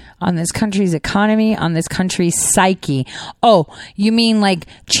psyche. on this country's economy, on this country's psyche. Oh, you mean like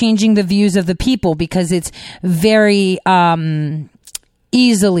changing the views of the people because it's very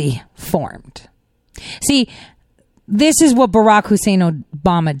easily formed. See, this is what Barack Hussein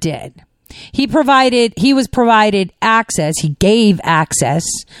Obama did. He was provided access. He gave access,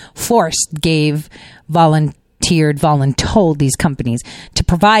 voluntold these companies to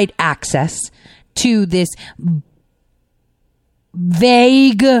provide access to this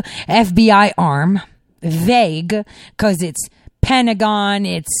vague FBI arm. Vague, because it's Pentagon,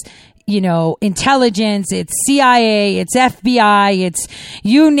 it's, intelligence, it's CIA, it's FBI, it's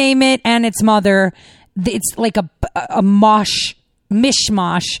you name it and its mother. It's like a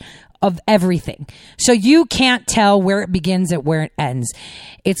mishmash of everything. So you can't tell where it begins and where it ends.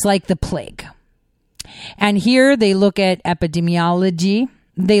 It's like the plague. And here they look at epidemiology.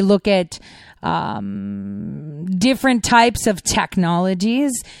 They look at different types of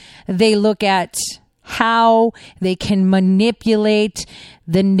technologies. They look at how they can manipulate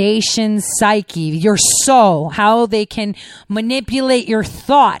the nation's psyche, your soul, how they can manipulate your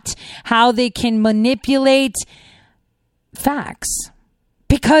thought, how they can manipulate facts.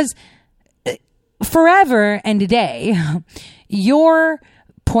 Because forever and a day, your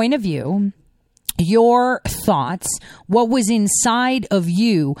point of view, your thoughts, what was inside of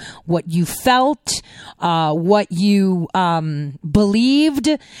you, what you felt, what you believed,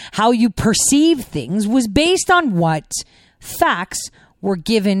 how you perceived things was based on what facts were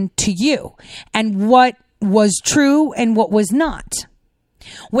given to you and what was true and what was not.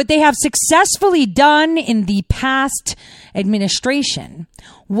 What they have successfully done in the past administration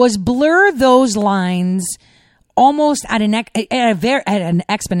was blur those lines almost at an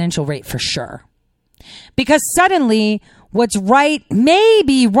exponential rate, for sure. Because suddenly what's right may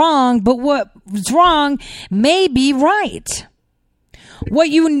be wrong, but what's wrong may be right. What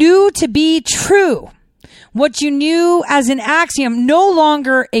you knew to be true, what you knew as an axiom, no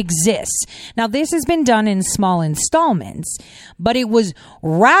longer exists. Now, this has been done in small installments, but it was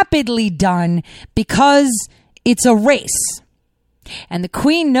rapidly done because it's a race. And the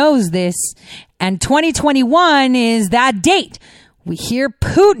Queen knows this, and 2021 is that date. We hear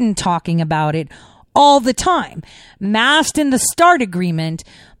Putin talking about it all the time, masked in the START agreement,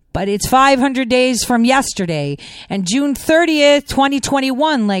 but it's 500 days from yesterday and June 30th,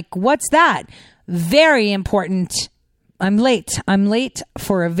 2021. Like, what's that? Very important. I'm late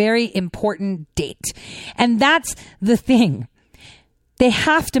for a very important date. And that's the thing. They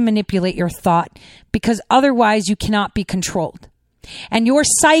have to manipulate your thought because otherwise you cannot be controlled. And your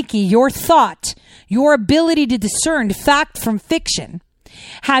psyche, your thought, your ability to discern fact from fiction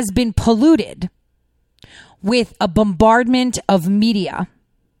has been polluted with a bombardment of media.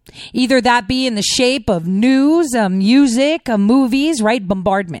 Either that be in the shape of news, music, movies, right?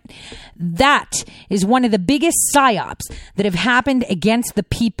 Bombardment. That is one of the biggest psyops that have happened against the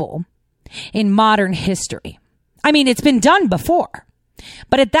people in modern history. I mean, it's been done before.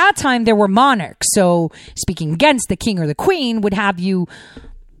 But at that time, there were monarchs. So speaking against the king or the queen would have you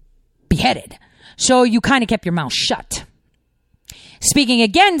beheaded. So you kind of kept your mouth shut. Speaking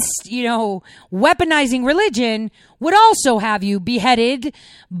against, weaponizing religion would also have you beheaded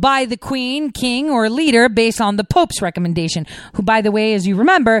by the queen, king, or leader based on the Pope's recommendation, who, by the way, as you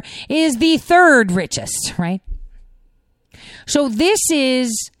remember, is the third richest, right? So this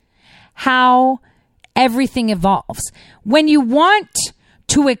is how everything evolves. When you want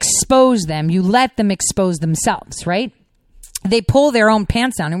to expose them, you let them expose themselves, right? They pull their own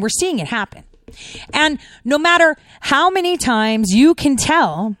pants down, and we're seeing it happen. And no matter how many times you can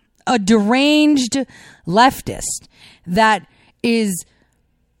tell a deranged leftist that is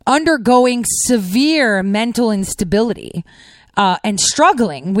undergoing severe mental instability and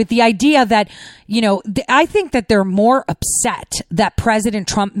struggling with the idea that, I think that they're more upset that President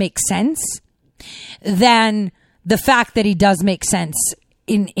Trump makes sense than the fact that he does make sense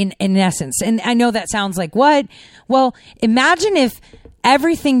in essence. And I know that sounds like what? Well, imagine if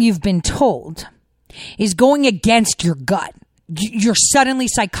everything you've been told is going against your gut. You're suddenly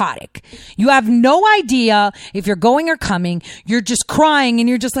psychotic. You have no idea if you're going or coming. You're just crying and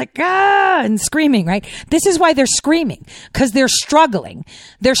you're just like, and screaming, right? This is why they're screaming, because they're struggling.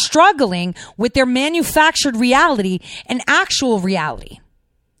 They're struggling with their manufactured reality and actual reality.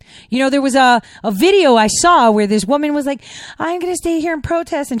 You know, there was a video I saw where this woman was like, I'm going to stay here and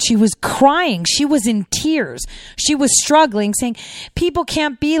protest. And she was crying. She was in tears. She was struggling, saying, people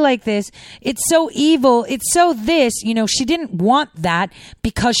can't be like this. It's so evil. It's so this. You know, she didn't want that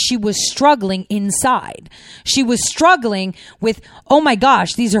because she was struggling inside. She was struggling with, oh my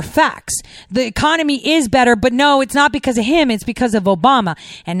gosh, these are facts. The economy is better, but no, it's not because of him. It's because of Obama.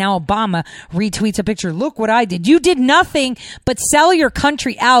 And now Obama retweets a picture. Look what I did. You did nothing but sell your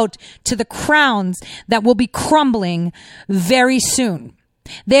country out to the crowns that will be crumbling very soon.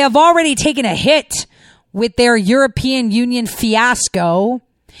 They have already taken a hit with their European Union fiasco,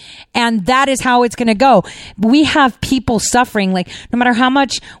 and that is how it's going to go. We have people suffering, like, no matter how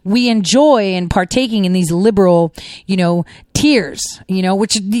much we enjoy and partaking in these liberal, you know, tears, you know,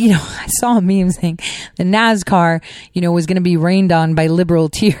 which, you know, I saw a meme saying the NASCAR, you know, was going to be rained on by liberal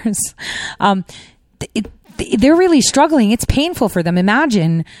tears. They're really struggling. It's painful for them.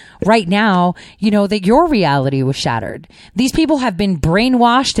 Imagine right now, you know, that your reality was shattered. These people have been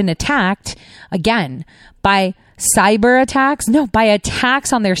brainwashed and attacked again by cyber attacks. No, by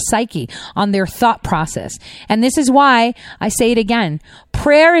attacks on their psyche, on their thought process. And this is why I say it again.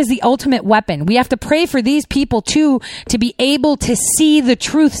 Prayer is the ultimate weapon. We have to pray for these people too, to be able to see the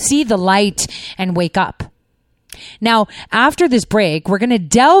truth, see the light, and wake up. Now, after this break, we're going to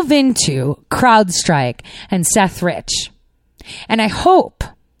delve into CrowdStrike and Seth Rich. And I hope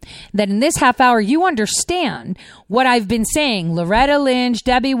that in this half hour, you understand what I've been saying. Loretta Lynch,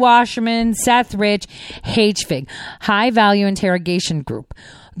 Debbie Wasserman, Seth Rich, HFIG, High Value Interrogation Group.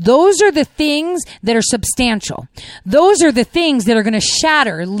 Those are the things that are substantial. Those are the things that are going to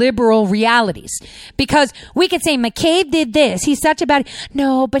shatter liberal realities. Because we could say McCabe did this. He's such a bad...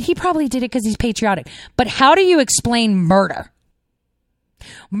 No, but he probably did it because he's patriotic. But how do you explain murder?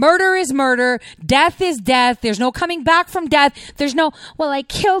 Murder is murder. Death is death. There's no coming back from death. There's no, well, I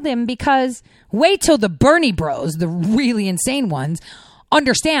killed him because... Wait till the Bernie bros, the really insane ones,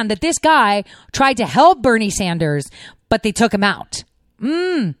 understand that this guy tried to help Bernie Sanders, but they took him out.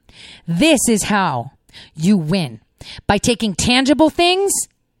 This is how you win. By taking tangible things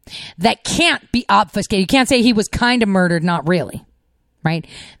that can't be obfuscated. You can't say he was kind of murdered, not really. Right?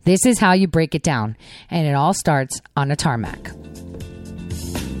 This is how you break it down. And it all starts on a tarmac.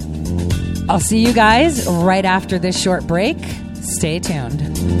 I'll see you guys right after this short break. Stay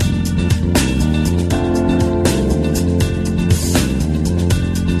tuned.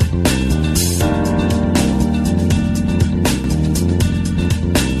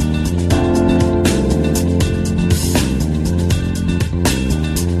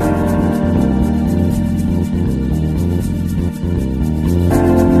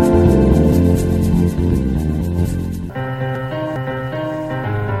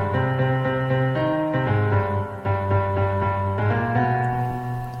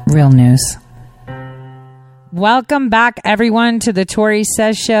 Real news. Welcome back, everyone, to the Tori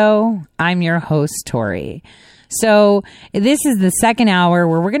Says Show. I'm your host, Tori. So this is the second hour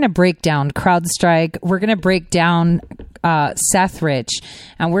where we're going to break down CrowdStrike. We're going to break down Seth Rich,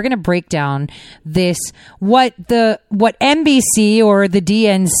 and we're going to break down this what NBC or the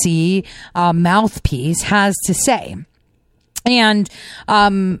DNC mouthpiece has to say. And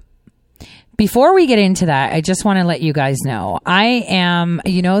before we get into that, I just want to let you guys know,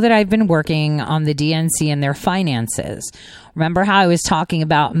 you know that I've been working on the DNC and their finances. Remember how I was talking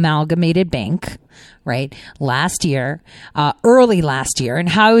about Amalgamated Bank, right? Early last year, and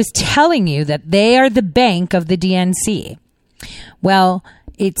how I was telling you that they are the bank of the DNC. Well,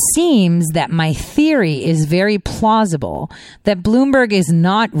 it seems that my theory is very plausible, that Bloomberg is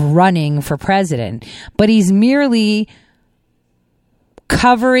not running for president, but he's merely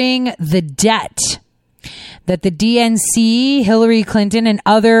covering the debt that the DNC, Hillary Clinton, and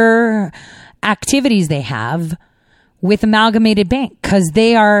other activities they have with Amalgamated Bank, because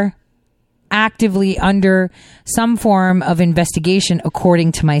they are actively under some form of investigation,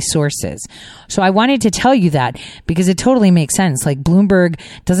 according to my sources. So I wanted to tell you that because it totally makes sense. Like, Bloomberg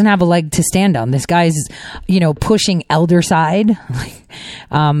doesn't have a leg to stand on. This guy's, pushing elder side.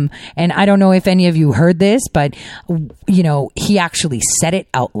 And I don't know if any of you heard this, but, he actually said it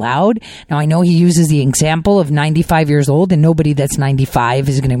out loud. Now, I know he uses the example of 95 years old, and nobody that's 95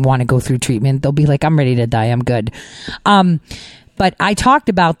 is going to want to go through treatment. They'll be like, I'm ready to die. I'm good. But I talked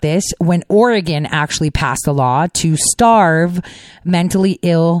about this when Oregon actually passed a law to starve mentally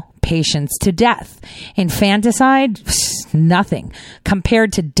ill patients to death. Infanticide, nothing.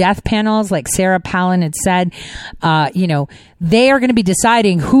 Compared to death panels, like Sarah Palin had said, they are going to be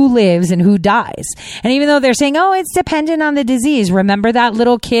deciding who lives and who dies. And even though they're saying, oh, it's dependent on the disease. Remember that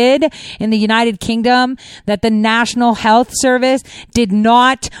little kid in the United Kingdom that the National Health Service did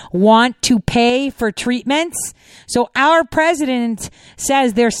not want to pay for treatments? So our president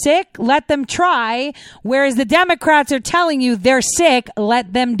says they're sick, let them try, whereas the Democrats are telling you they're sick,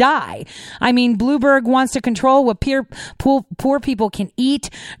 let them die. I mean, Bloomberg wants to control what poor people can eat,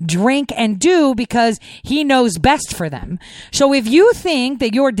 drink, and do because he knows best for them. So if you think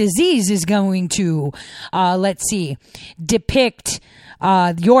that your disease is going to, depict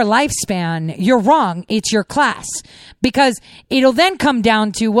your lifespan, you're wrong. It's your class. Because it'll then come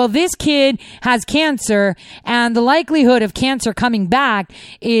down to, well, this kid has cancer and the likelihood of cancer coming back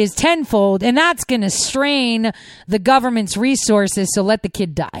is tenfold, and that's going to strain the government's resources, so let the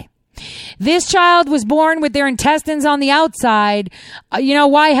kid die. This child was born with their intestines on the outside.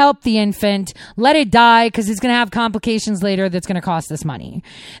 Why help the infant? Let it die because it's going to have complications later that's going to cost us money.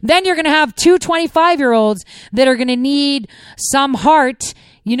 Then you're going to have two 25-year-olds that are going to need some heart.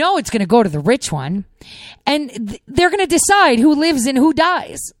 It's going to go to the rich one. And they're going to decide who lives and who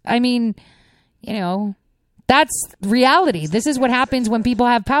dies. I mean, that's reality. This is what happens when people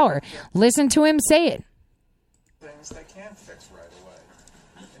have power. Listen to him say it. Things they can't fix right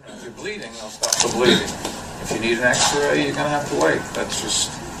away. If you're bleeding, they'll stop the bleeding. If you need an X-ray, you're going to have to wait. That's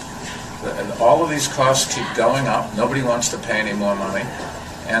just... And all of these costs keep going up. Nobody wants to pay any more money.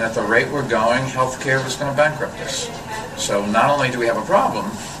 And at the rate we're going, healthcare is going to bankrupt us. So not only do we have a problem,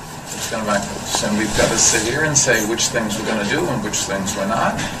 it's going to bankrupt us. And we've got to sit here and say which things we're going to do and which things we're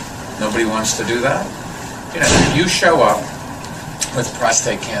not. Nobody wants to do that. If you show up with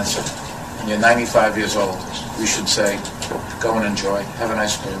prostate cancer and you're 95 years old, we should say, go and enjoy, have a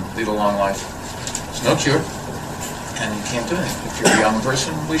nice meal, lead a long life. There's no cure, and you can't do anything. If you're a young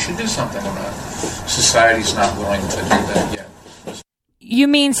person, we should do something about it. Society's not willing to do that yet. You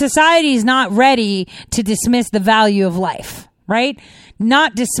mean society's not ready to dismiss the value of life, right?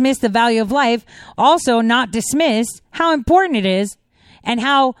 Not dismiss the value of life, also not dismiss how important it is and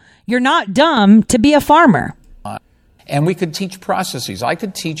how you're not dumb to be a farmer. And we could teach processes. I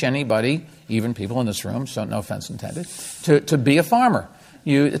could teach anybody, even people in this room, so no offense intended, to be a farmer.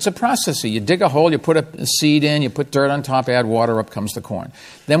 It's a process. You dig a hole, you put a seed in, you put dirt on top, add water, up comes the corn.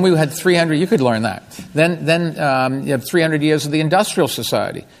 Then we had 300, you could learn that. Then you have 300 years of the industrial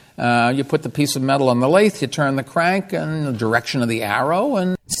society. You put the piece of metal on the lathe, you turn the crank in the direction of the arrow,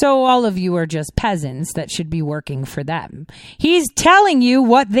 and... So all of you are just peasants that should be working for them. He's telling you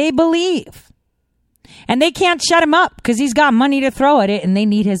what they believe. And they can't shut him up because he's got money to throw at it and they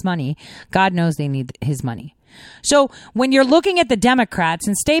need his money. God knows they need his money. So when you're looking at the Democrats,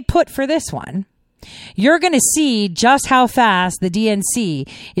 and stay put for this one, you're going to see just how fast the DNC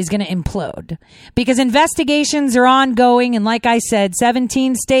is going to implode because investigations are ongoing. And like I said,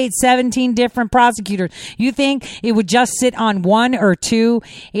 17 states, 17 different prosecutors. You think it would just sit on one or two?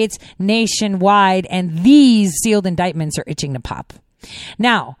 It's nationwide. And these sealed indictments are itching to pop.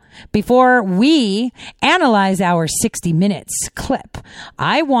 Now, before we analyze our 60 Minutes clip,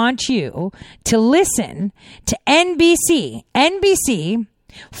 I want you to listen to NBC. NBC,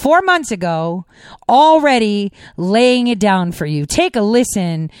 4 months ago, already laying it down for you. Take a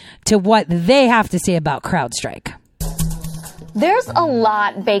listen to what they have to say about CrowdStrike. There's a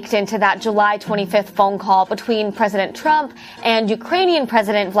lot baked into that July 25th phone call between President Trump and Ukrainian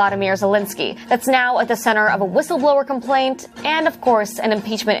President Vladimir Zelensky that's now at the center of a whistleblower complaint and, of course, an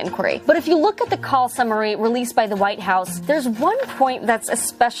impeachment inquiry. But if you look at the call summary released by the White House, there's one point that's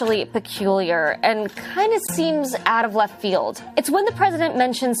especially peculiar and kind of seems out of left field. It's when the president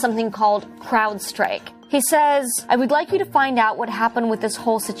mentions something called CrowdStrike. He says, I would like you to find out what happened with this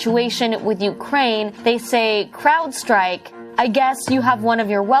whole situation with Ukraine. They say CrowdStrike. I guess you have one of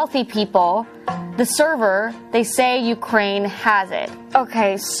your wealthy people. The server, they say Ukraine has it.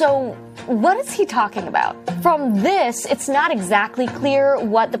 Okay, so what is he talking about? From this, it's not exactly clear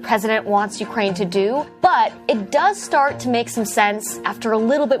what the president wants Ukraine to do, but it does start to make some sense after a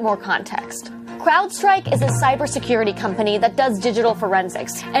little bit more context. CrowdStrike is a cybersecurity company that does digital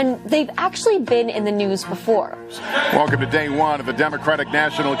forensics, and they've actually been in the news before. Welcome to day one of the Democratic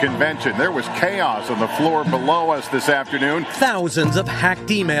National Convention. There was chaos on the floor below us this afternoon. Thousands of hacked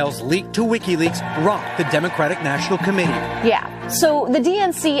emails leaked to WikiLeaks rocked the Democratic National Committee. Yeah, so the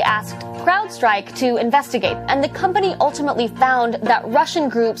DNC asked CrowdStrike to investigate, and the company ultimately found that Russian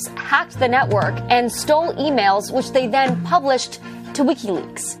groups hacked the network and stole emails, which they then published to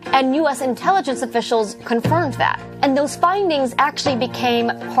WikiLeaks. And U.S. intelligence officials confirmed that. And those findings actually became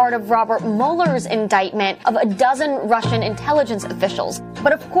part of Robert Mueller's indictment of a dozen Russian intelligence officials.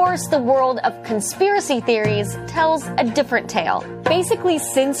 But of course, the world of conspiracy theories tells a different tale. Basically,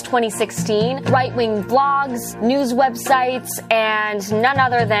 since 2016, right-wing blogs, news websites, and none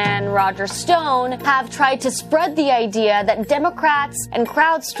other than Roger Stone have tried to spread the idea that Democrats and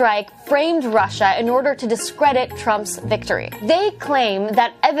CrowdStrike framed Russia in order to discredit Trump's victory. They claim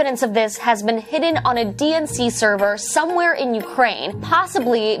that evidence of this has been hidden on a DNC server somewhere in Ukraine,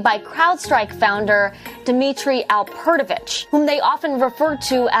 possibly by CrowdStrike founder Dmitry Alpertovich, whom they often refer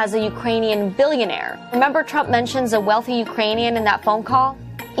to as a Ukrainian billionaire. Remember Trump mentions a wealthy Ukrainian in that phone call?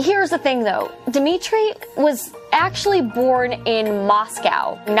 Here's the thing, though. Dmitry was actually born in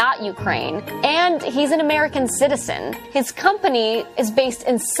Moscow, not Ukraine, and he's an American citizen. His company is based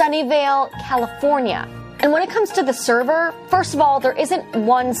in Sunnyvale, California. And when it comes to the server, first of all, there isn't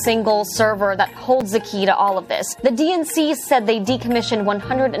one single server that holds the key to all of this. The DNC said they decommissioned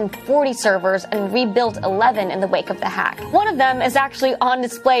 140 servers and rebuilt 11 in the wake of the hack. One of them is actually on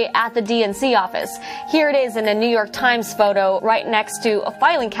display at the DNC office. Here it is in a New York Times photo right next to a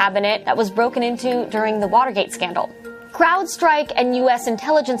filing cabinet that was broken into during the Watergate scandal. CrowdStrike and U.S.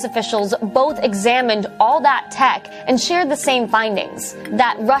 intelligence officials both examined all that tech and shared the same findings,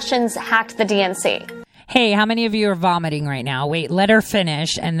 that Russians hacked the DNC. Hey, how many of you are vomiting right now? Wait, let her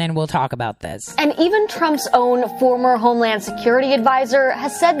finish, and then we'll talk about this. And even Trump's own former Homeland Security advisor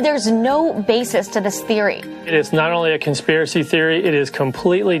has said there's no basis to this theory. It is not only a conspiracy theory, it is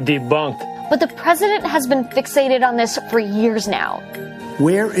completely debunked. But the president has been fixated on this for years now.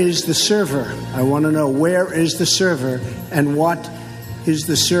 Where is the server? I want to know, where is the server, and what is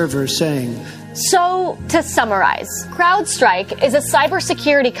the server saying? So, to summarize, CrowdStrike is a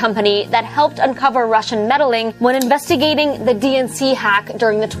cybersecurity company that helped uncover Russian meddling when investigating the DNC hack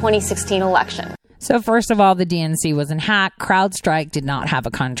during the 2016 election. So first of all, the DNC wasn't hacked. CrowdStrike did not have a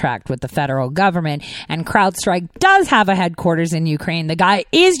contract with the federal government, and CrowdStrike does have a headquarters in Ukraine. The guy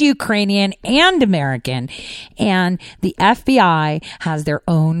is Ukrainian and American, and the FBI has their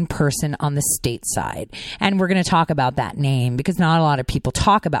own person on the state side. And we're going to talk about that name because not a lot of people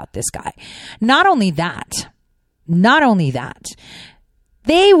talk about this guy. Not only that,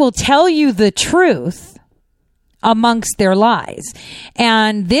 they will tell you the truth amongst their lies.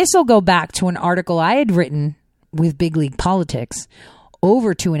 And this will go back to an article I had written with Big League Politics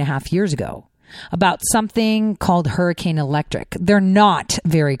over 2.5 years ago about something called Hurricane Electric. They're not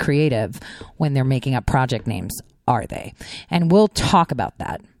very creative when they're making up project names, are they? And we'll talk about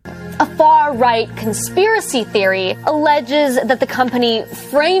that. A far-right conspiracy theory alleges that the company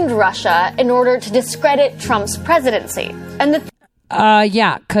framed Russia in order to discredit Trump's presidency. And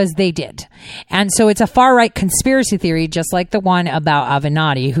yeah, because they did. And so it's a far-right conspiracy theory, just like the one about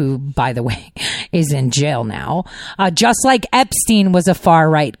Avenatti, who, by the way, is in jail now. Just like Epstein was a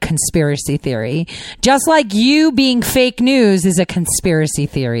far-right conspiracy theory. Just like you being fake news is a conspiracy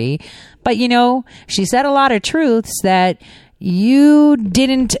theory. But, you know, she said a lot of truths that you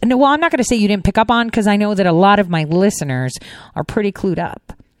didn't... Well, I'm not going to say you didn't pick up on, because I know that a lot of my listeners are pretty clued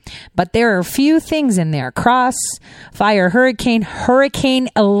up. But there are a few things in there. Crossfire, Hurricane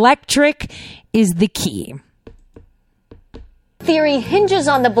Electric is the key. Theory hinges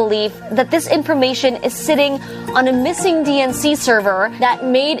on the belief that this information is sitting on a missing DNC server that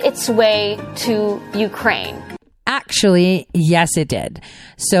made its way to Ukraine. Actually, yes, it did.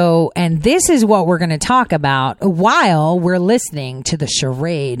 So, and this is what we're going to talk about while we're listening to the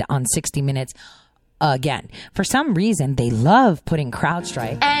charade on 60 Minutes. Again, for some reason, they love putting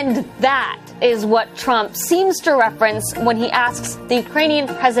CrowdStrike. And that is what Trump seems to reference when he asks the Ukrainian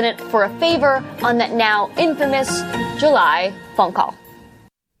president for a favor on that now infamous July phone call.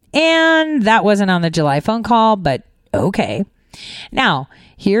 And that wasn't on the July phone call, but okay. Now,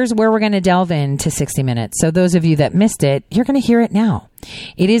 here's where we're going to delve into 60 Minutes. So those of you that missed it, you're going to hear it now.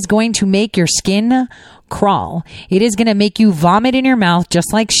 It is going to make your skin crawl. It is going to make you vomit in your mouth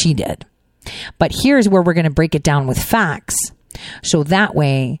just like she did. But here's where we're going to break it down with facts. So that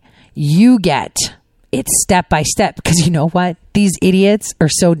way you get it step by step. Because you know what? These idiots are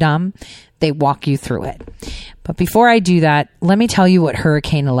so dumb. They walk you through it. But before I do that, let me tell you what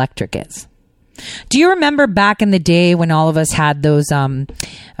Hurricane Electric is. Do you remember back in the day when all of us had those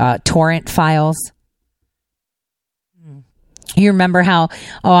torrent files? You remember how,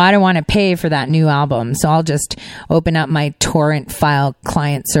 I don't want to pay for that new album, so I'll just open up my torrent file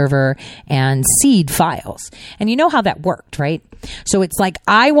client server and seed files. And you know how that worked, right? So it's like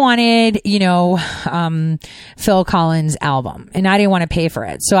I wanted, Phil Collins' album, and I didn't want to pay for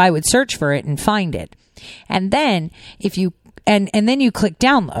it. So I would search for it and find it. And then if you and then you click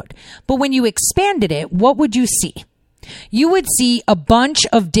download. But when you expanded it, what would you see? You would see a bunch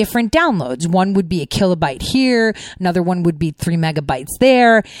of different downloads. One would be a kilobyte here. Another one would be 3 megabytes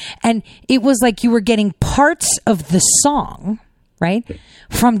there. And it was like you were getting parts of the song, right,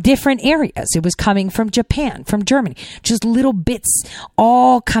 from different areas. It was coming from Japan, from Germany, just little bits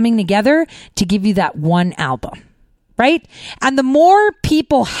all coming together to give you that one album, right? And the more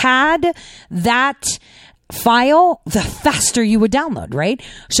people had that file, the faster you would download, right?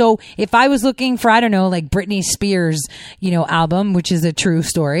 So if I was looking for, I don't know, like Britney Spears, album, which is a true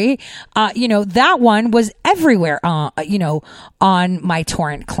story, that one was everywhere, on my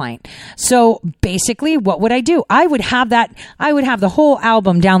torrent client. So basically what would I do? I would have the whole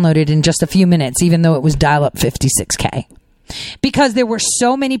album downloaded in just a few minutes, even though it was dial up 56K. Because there were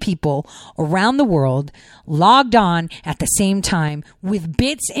so many people around the world logged on at the same time with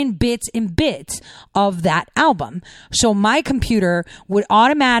bits and bits and bits of that album. So my computer would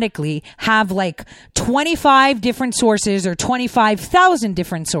automatically have like 25 different sources or 25,000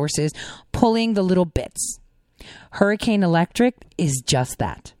 different sources pulling the little bits. Hurricane Electric is just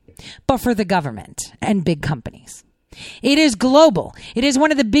that, but for the government and big companies. It is global. It is one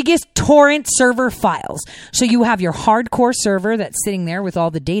of the biggest torrent server files. So you have your hardcore server that's sitting there with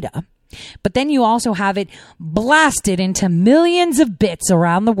all the data, but then you also have it blasted into millions of bits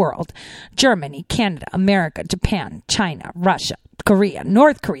around the world. Germany, Canada, America, Japan, China, Russia, Korea,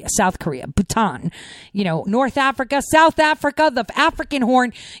 North Korea, South Korea, Bhutan, North Africa, South Africa, the African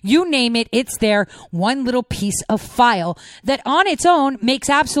Horn, you name it, it's there. One little piece of file that on its own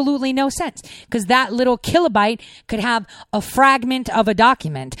makes absolutely no sense, because that little kilobyte could have a fragment of a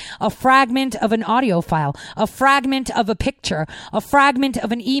document, a fragment of an audio file, a fragment of a picture, a fragment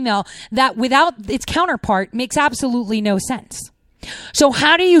of an email that without its counterpart makes absolutely no sense. So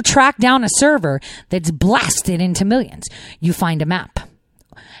how do you track down a server that's blasted into millions? You find a map.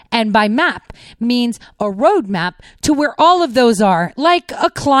 And by map means a roadmap to where all of those are, like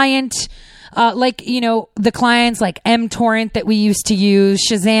a client, the clients like mTorrent that we used to use.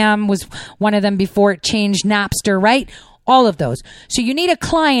 Shazam was one of them before it changed Napster, right? All of those. So you need a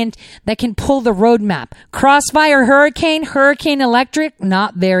client that can pull the roadmap. Crossfire, Hurricane Electric,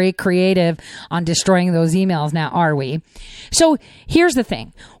 not very creative on destroying those emails now, are we? So here's the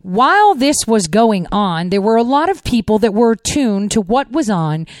thing. While this was going on, there were a lot of people that were tuned to what was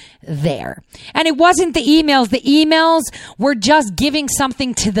on there. And it wasn't the emails. The emails were just giving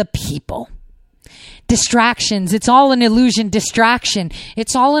something to the people. Distractions. It's all an illusion. Distraction.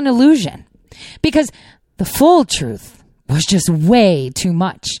 It's all an illusion. Because the full truth was just way too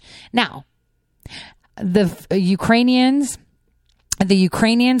much. Now, the Ukrainian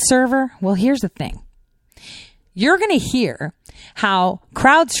server, well, here's the thing. You're going to hear how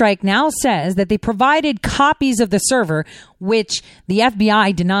CrowdStrike now says that they provided copies of the server, which the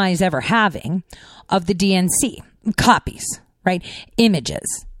FBI denies ever having, of the DNC. Copies, right?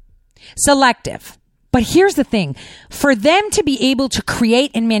 Images. Selective. But here's the thing. For them to be able to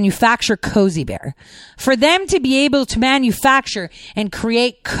create and manufacture Cozy Bear, for them to be able to manufacture and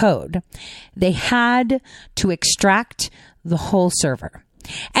create code, they had to extract the whole server.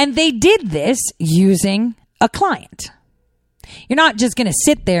 And they did this using a client. You're not just going to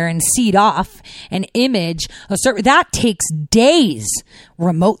sit there and seed off an image, a server. That takes days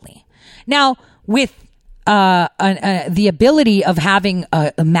remotely. Now, with the ability of having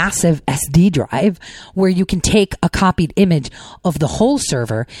a massive SD drive where you can take a copied image of the whole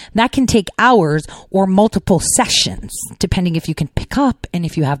server, that can take hours or multiple sessions, depending if you can pick up and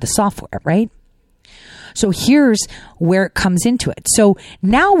if you have the software, right? So here's where it comes into it. So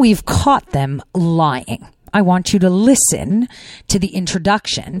now we've caught them lying. I want you to listen to the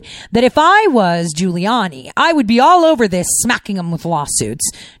introduction that if I was Giuliani, I would be all over this, smacking them with lawsuits,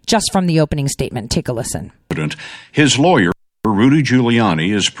 just from the opening statement. Take a listen. His lawyer, Rudy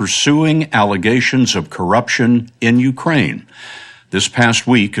Giuliani, is pursuing allegations of corruption in Ukraine. This past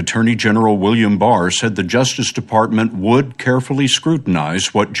week, Attorney General William Barr said the Justice Department would carefully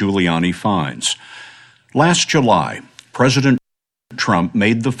scrutinize what Giuliani finds. Last July, President Trump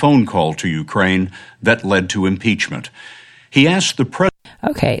made the phone call to Ukraine that led to impeachment. He asked the president.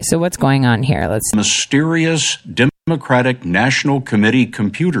 Okay, so what's going on here? Let's. Mysterious Democratic National Committee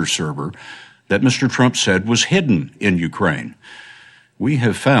computer server that Mr. Trump said was hidden in Ukraine. We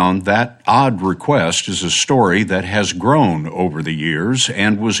have found that odd request is a story that has grown over the years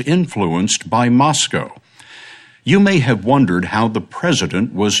and was influenced by Moscow. You may have wondered how the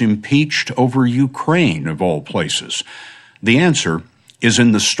president was impeached over Ukraine, of all places. The answer is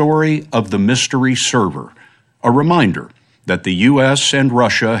in the story of the mystery server. A reminder, that the U.S. and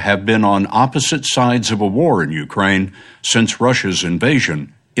Russia have been on opposite sides of a war in Ukraine since Russia's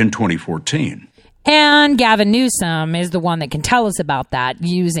invasion in 2014. And Gavin Newsom is the one that can tell us about that,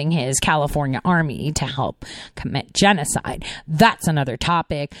 using his California army to help commit genocide. That's another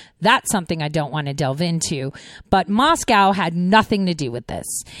topic. That's something I don't want to delve into. But Moscow had nothing to do with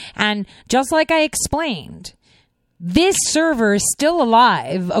this. And just like I explained, this server is still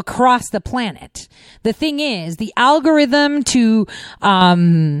alive across the planet. The thing is, the algorithm to,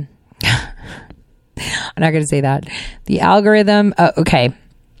 I'm not going to say that. The algorithm, okay.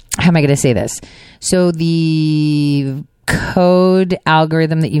 How am I going to say this? So the code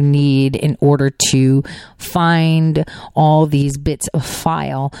algorithm that you need in order to find all these bits of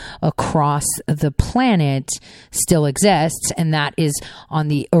file across the planet still exists, and that is on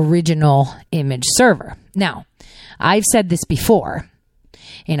the original image server. Now, I've said this before.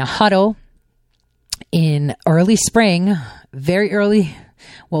 In a huddle in early spring, very early,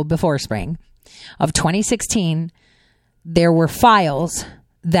 well, before spring of 2016, there were files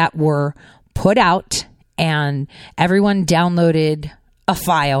that were put out, and everyone downloaded a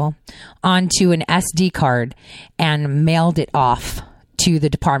file onto an SD card and mailed it off to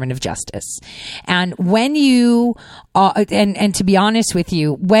the Department of Justice. And when you, and to be honest with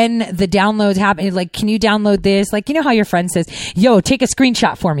you, when the downloads happen, like, can you download this? Like, you know how your friend says, yo, take a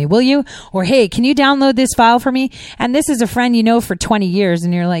screenshot for me, will you? Or, hey, can you download this file for me? And this is a friend you know for 20 years,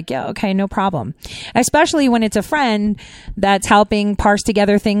 and you're like, yeah, okay, no problem. Especially when it's a friend that's helping parse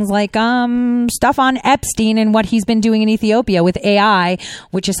together things like stuff on Epstein and what he's been doing in Ethiopia with AI,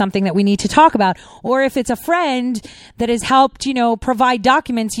 which is something that we need to talk about. Or if it's a friend that has helped, you know, provide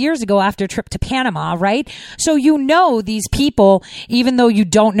documents years ago after a trip to Panama, right? So you know these people, even though you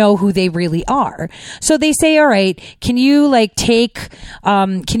don't know who they really are. So they say, all right, can you like take,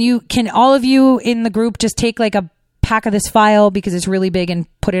 can all of you in the group just take like a pack of this file because it's really big and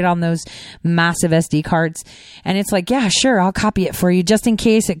put it on those massive SD cards? And it's like, yeah, sure, I'll copy it for you just in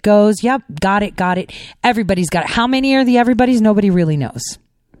case it goes. Yep, got it. Everybody's got it. How many are the everybody's? Nobody really knows.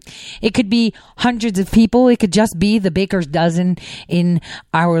 It could be hundreds of people. It could just be the baker's dozen in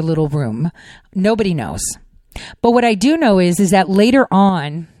our little room. Nobody knows. But what I do know is that later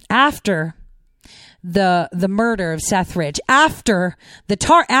on, after the murder of Seth Rich, after the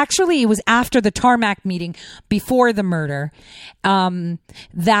it was after the tarmac meeting before the murder,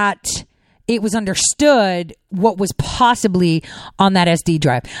 that it was understood what was possibly on that SD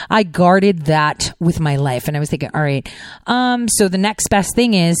drive. I guarded that with my life. And I was thinking, all right, so the next best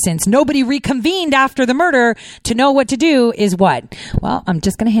thing is, since nobody reconvened after the murder to know what to do, is what? Well, I'm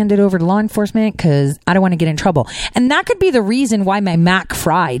just going to hand it over to law enforcement because I don't want to get in trouble. And that could be the reason why my Mac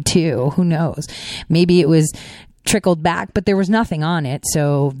fried too. Who knows? Maybe it was trickled back, but there was nothing on it,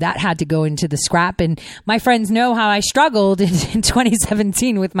 so that had to go into the scrap. And my friends know how I struggled in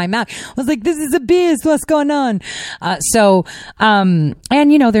 2017 with my Mac. I was like, this is a biz, what's going on? And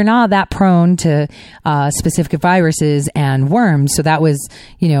you know, they're not that prone to specific viruses and worms, so that was,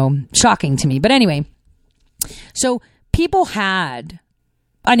 you know, shocking to me. But anyway, so people had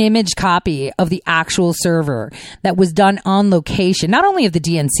an image copy of the actual server that was done on location, not only of the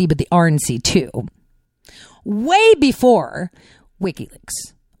DNC but the RNC too, way before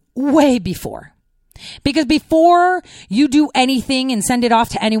WikiLeaks. Way before. Because before you do anything and send it off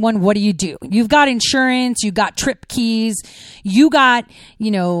to anyone, what do? You've got insurance, you got trip keys, you got, you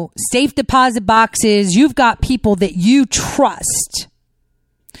know, safe deposit boxes, you've got people that you trust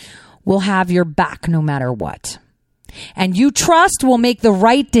will have your back no matter what. And you trust will make the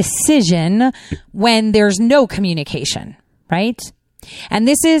right decision when there's no communication, right? And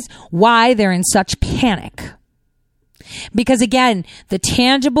this is why they're in such panic. Because again, the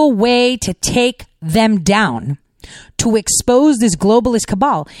tangible way to take them down, to expose this globalist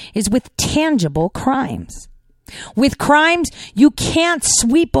cabal, is with tangible crimes. With crimes you can't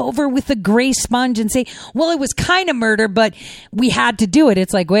sweep over with a gray sponge and say, well, it was kind of murder, but we had to do it.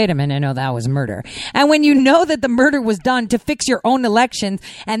 It's like, wait a minute, no, that was murder. And when you know that the murder was done to fix your own elections,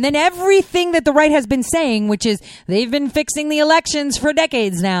 and then everything that the right has been saying, which is they've been fixing the elections for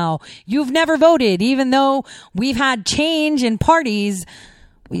decades now. You've never voted, even though we've had change in parties.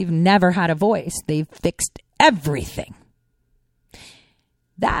 We've never had a voice. They've fixed everything.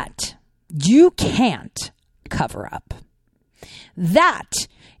 That you can't cover up. That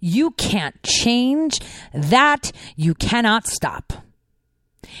you can't change. That you cannot stop.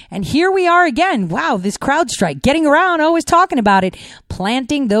 And here we are again. Wow, this CrowdStrike, getting around, always talking about it,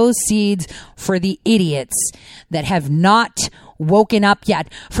 planting those seeds for the idiots that have not woken up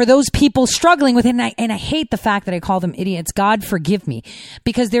yet, for those people struggling with it. And I hate the fact that I call them idiots. God forgive me,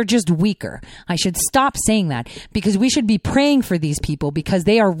 because they're just weaker. I should stop saying that, because we should be praying for these people, because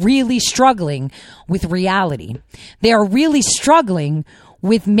they are really struggling with reality. They are really struggling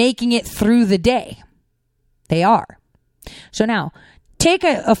with making it through the day. They are. So now take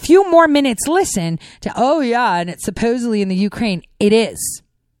a few more minutes, listen to, oh yeah, and it's supposedly in the Ukraine. It is.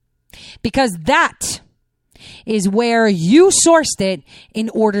 Because that is where you sourced it in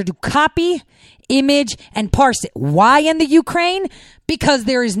order to copy, image, and parse it. Why in the Ukraine? Because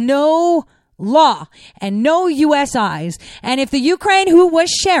there is no law and no U.S. eyes. And if the Ukraine, who was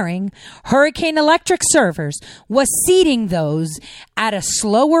sharing Hurricane Electric servers, was seeding those at a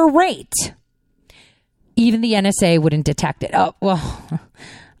slower rate, even the NSA wouldn't detect it. Oh, well,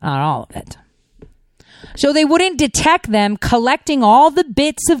 not all of it. So they wouldn't detect them collecting all the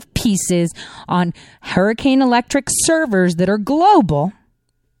bits of pieces on Hurricane Electric servers that are global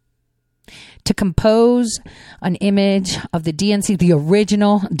to compose an image of the DNC, the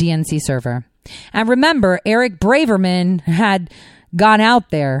original DNC server. And remember, Eric Braverman had gone out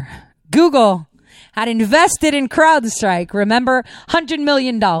there. Google had invested in CrowdStrike. Remember, $100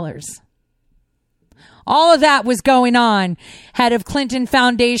 million. All of that was going on. Head of Clinton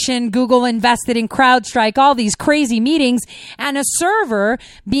Foundation, Google invested in CrowdStrike, all these crazy meetings, and a server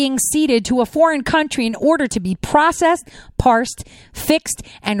being ceded to a foreign country in order to be processed, parsed, fixed,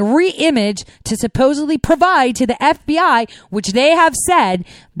 and re-imaged to supposedly provide to the FBI, which they have said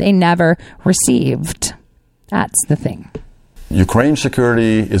they never received. That's the thing. Ukraine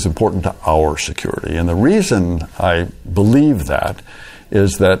security is important to our security. And the reason I believe that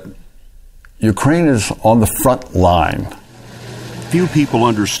is that Ukraine is on the front line. Few people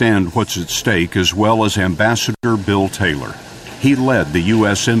understand what's at stake, as well as Ambassador Bill Taylor. He led the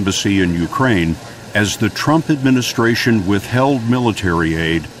U.S. Embassy in Ukraine as the Trump administration withheld military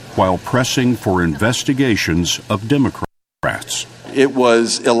aid while pressing for investigations of Democrats. It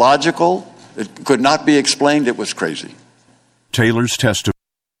was illogical. It could not be explained. It was crazy. Taylor's testimony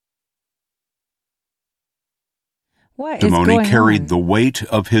carried the weight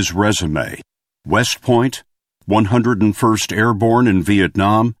of his resume. West Point, 101st Airborne in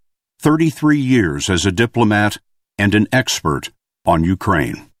Vietnam, 33 years as a diplomat and an expert on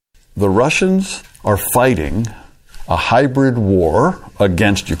Ukraine. The Russians are fighting a hybrid war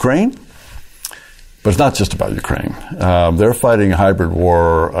against Ukraine, but it's not just about Ukraine. They're fighting a hybrid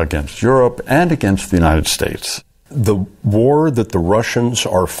war against Europe and against the United States. The war that the Russians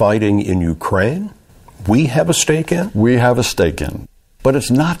are fighting in Ukraine, we have a stake in? We have a stake in. But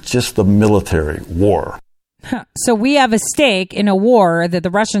it's not just the military war. So we have a stake in a war that the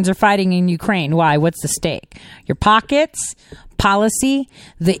Russians are fighting in Ukraine. Why? What's the stake? Your pockets? Policy?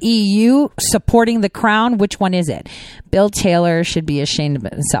 The EU supporting the crown? Which one is it? Bill Taylor should be ashamed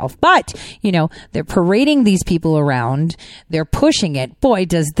of himself. But, you know, they're parading these people around. They're pushing it. Boy,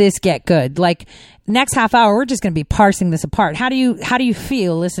 does this get good. Like, next half hour, we're just going to be parsing this apart. How do you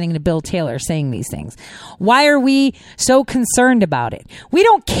feel listening to Bill Taylor saying these things? Why are we so concerned about it? We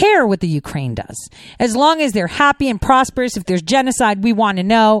don't care what the Ukraine does. As long as they're happy and prosperous, if there's genocide, we want to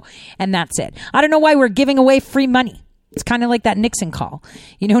know, and that's it. I don't know why we're giving away free money. It's kind of like that Nixon call.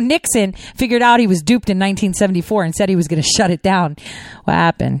 You know, Nixon figured out he was duped in 1974 and said he was going to shut it down. What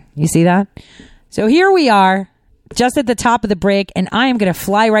happened? You see that? So here we are, just at the top of the break, and I am going to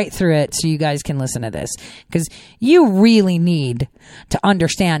fly right through it so you guys can listen to this, because you really need to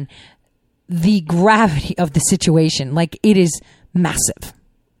understand the gravity of the situation. Like, it is massive.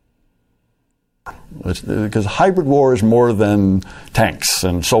 Because hybrid war is more than tanks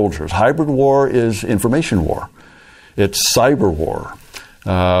and soldiers. Hybrid war is information war. It's cyber war.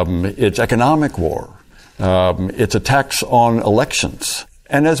 It's economic war. It's attacks on elections.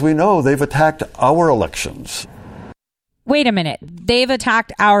 And as we know, they've attacked our elections. Wait a minute. They've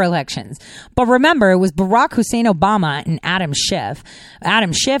attacked our elections. But remember, it was Barack Hussein Obama and Adam Schiff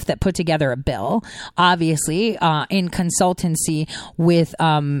that put together a bill, obviously, in consultancy with,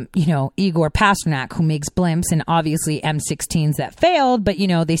 Igor Pasternak, who makes blimps, and obviously M16s that failed, but,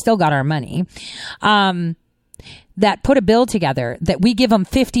 they still got our money. That put a bill together that we give them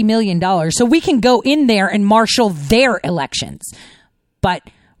 $50 million so we can go in there and marshal their elections. But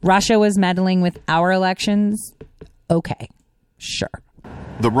Russia was meddling with our elections. Okay, sure.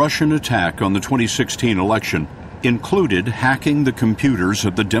 The Russian attack on the 2016 election included hacking the computers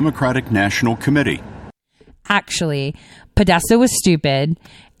of the Democratic National Committee. Actually, Podesta was stupid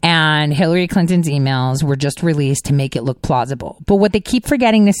and Hillary Clinton's emails were just released to make it look plausible. But what they keep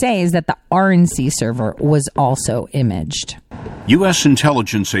forgetting to say is that the RNC server was also imaged. U.S.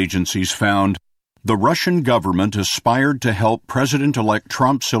 intelligence agencies found the Russian government aspired to help President-elect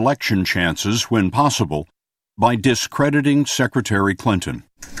Trump's election chances when possible by discrediting Secretary Clinton.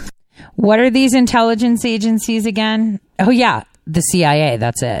 What are these intelligence agencies again? Oh, yeah, the CIA,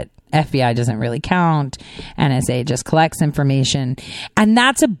 that's it. FBI doesn't really count. NSA just collects information. And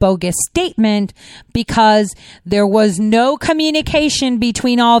that's a bogus statement because there was no communication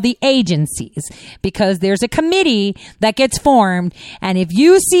between all the agencies, because there's a committee that gets formed. And if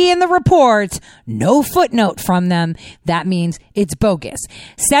you see in the reports no footnote from them, that means it's bogus.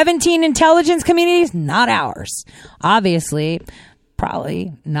 17 intelligence communities, not ours. Obviously,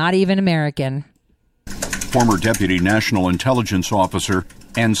 probably not even American. Former Deputy National Intelligence Officer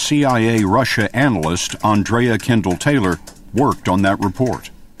and CIA Russia analyst Andrea Kendall Taylor worked on that report.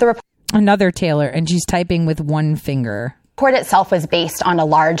 Another Taylor, and she's typing with one finger. The report itself was based on a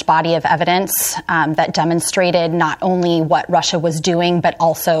large body of evidence that demonstrated not only what Russia was doing, but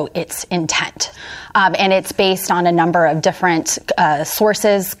also its intent. And it's based on a number of different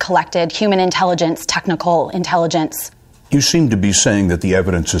sources collected: human intelligence, technical intelligence. You seem to be saying that the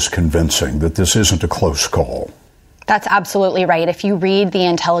evidence is convincing, that this isn't a close call. That's absolutely right. If you read the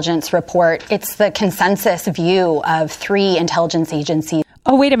intelligence report, it's the consensus view of 3 intelligence agencies.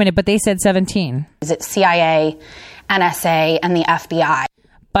 Oh, wait a minute, but they said 17. It's CIA, NSA, and the FBI.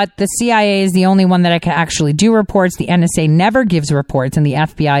 But the CIA is the only one that can actually do reports. The NSA never gives reports, and the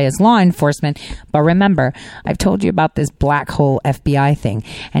FBI is law enforcement. But remember, I've told you about this black hole FBI thing.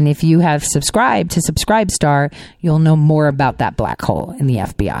 And if you have subscribed to Subscribestar, you'll know more about that black hole in the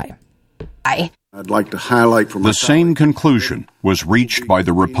FBI. I'd like to highlight from the same conclusion was reached by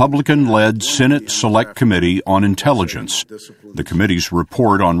the Republican-led Senate Select Committee on Intelligence. The committee's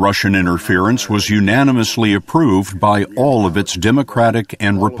report on Russian interference was unanimously approved by all of its Democratic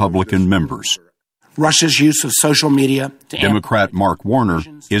and Republican members. Russia's use of social media. Democrat Mark Warner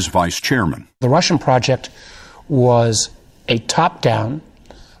is vice chairman. The Russian project was a top-down,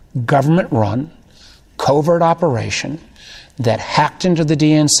 government-run, covert operation that hacked into the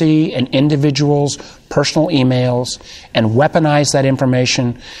DNC and individuals' personal emails and weaponized that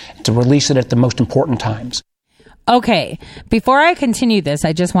information to release it at the most important times. Okay, before I continue this,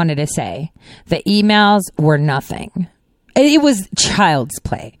 I just wanted to say the emails were nothing. It was child's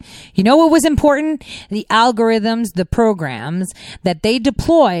play. You know what was important? The algorithms, the programs that they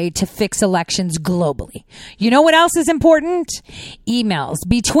deploy to fix elections globally. You know what else is important? Emails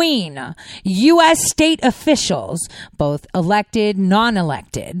between U.S. state officials, both elected,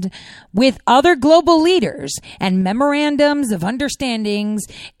 non-elected, with other global leaders, and memorandums of understandings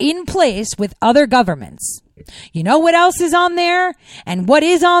in place with other governments. You know what else is on there? And what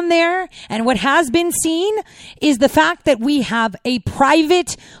is on there and what has been seen is the fact that we have a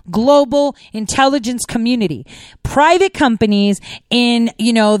private global intelligence community, private companies in,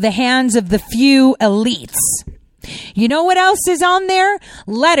 the hands of the few elites. You know what else is on there?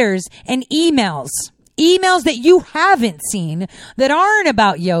 Letters and emails. Emails that you haven't seen, that aren't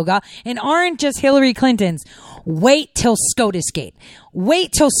about yoga and aren't just Hillary Clinton's. Wait till SCOTUSgate.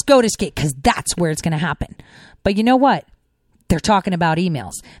 Wait till SCOTUSgate, because that's where it's going to happen. But you know what? They're talking about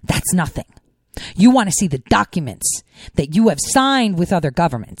emails. That's nothing. You want to see the documents that you have signed with other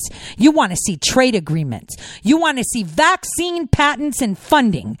governments. You want to see trade agreements. You want to see vaccine patents and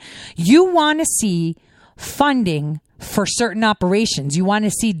funding. You want to see funding for certain operations. You want to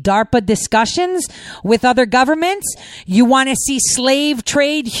see DARPA discussions with other governments. You want to see slave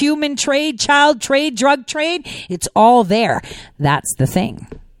trade, human trade, child trade, drug trade. It's all there. That's the thing.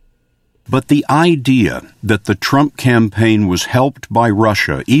 But the idea that the Trump campaign was helped by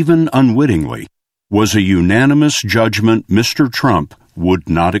Russia, even unwittingly, was a unanimous judgment Mr. Trump would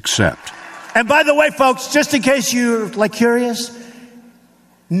not accept. And by the way, folks, just in case you're curious,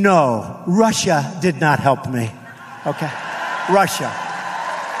 no, Russia did not help me. Okay, Russia.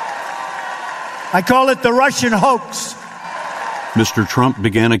 I call it the Russian hoax. Mr. Trump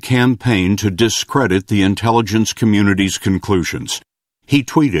began a campaign to discredit the intelligence community's conclusions. He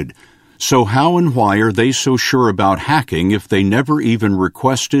tweeted, "So how and why are they so sure about hacking if they never even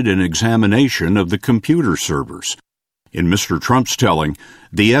requested an examination of the computer servers?" In Mr. Trump's telling,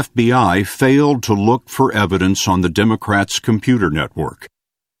 the FBI failed to look for evidence on the Democrats' computer network.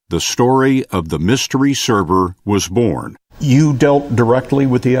 The story of the mystery server was born. You dealt directly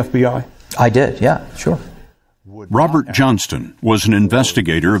with the FBI? I did, yeah, sure. Robert Johnston was an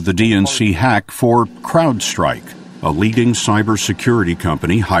investigator of the DNC hack for CrowdStrike, a leading cybersecurity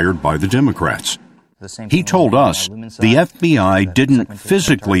company hired by the Democrats. He told us the FBI didn't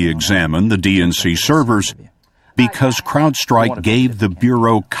physically examine the DNC servers because CrowdStrike gave the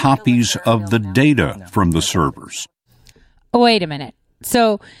Bureau copies of the data from the servers. Wait a minute.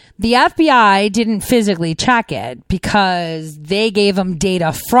 So the FBI didn't physically check it because they gave them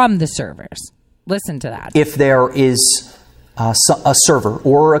data from the servers. Listen to that. If there is a server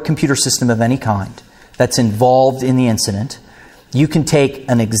or a computer system of any kind that's involved in the incident, you can take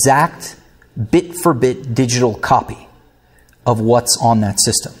an exact bit-for-bit digital copy of what's on that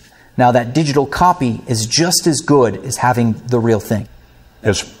system. Now, that digital copy is just as good as having the real thing.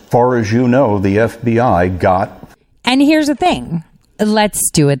 As far as you know, the FBI got... And here's the thing. Let's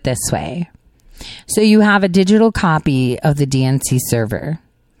do it this way. So you have a digital copy of the DNC server.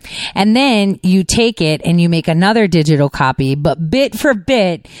 And then you take it and you make another digital copy, but bit for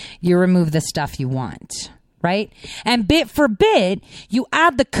bit, you remove the stuff you want, right? And bit for bit, you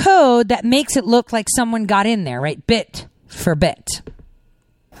add the code that makes it look like someone got in there, right? Bit for bit.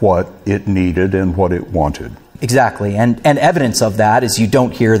 What it needed and what it wanted. Exactly. And evidence of that is you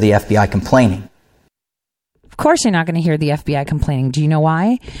don't hear the FBI complaining. Of course you're not going to hear the FBI complaining. Do you know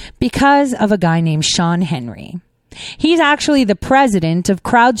why? Because of a guy named Sean Henry. He's actually the president of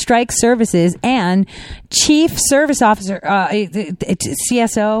CrowdStrike Services and chief service officer,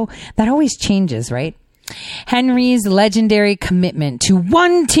 CSO. That always changes, right? Henry's legendary commitment to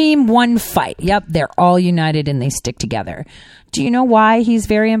one team, one fight. Yep, they're all united and they stick together. Do you know why he's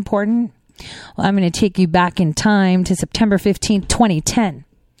very important? Well, I'm going to take you back in time to September 15th, 2010.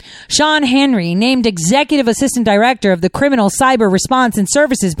 Sean Henry, named Executive Assistant Director of the Criminal Cyber Response and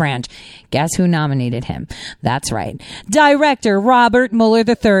Services Branch. Guess who nominated him? That's right. Director Robert Mueller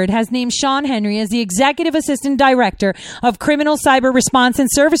III has named Sean Henry as the Executive Assistant Director of Criminal Cyber Response and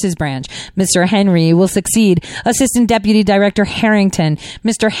Services Branch. Mr. Henry will succeed Assistant Deputy Director Harrington.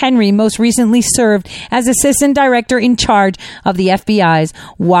 Mr. Henry most recently served as Assistant Director in charge of the FBI's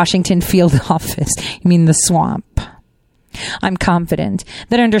Washington Field Office. You mean the swamp? I'm confident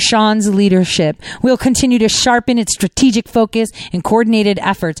that under Sean's leadership, we'll continue to sharpen its strategic focus and coordinated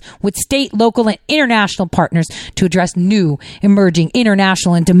efforts with state, local, and international partners to address new, emerging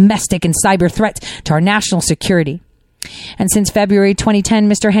international and domestic and cyber threats to our national security. And since February 2010,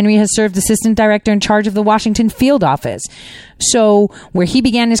 Mr. Henry has served Assistant Director in charge of the Washington Field Office. So, where he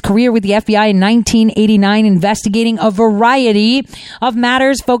began his career with the FBI in 1989, investigating a variety of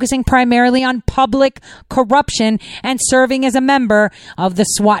matters focusing primarily on public corruption and serving as a member of the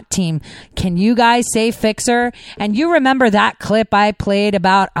SWAT team. Can you guys say fixer? And you remember that clip I played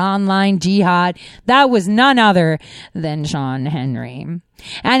about online jihad? That was none other than Sean Henry.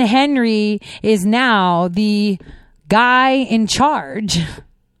 And Henry is now the guy in charge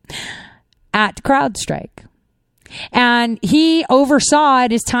at CrowdStrike. And he oversaw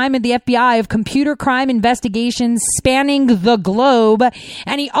at his time at the FBI of computer crime investigations spanning the globe.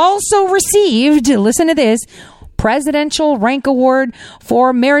 And he also received, listen to this, Presidential Rank Award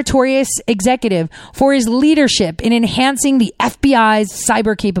for Meritorious Executive for his leadership in enhancing the FBI's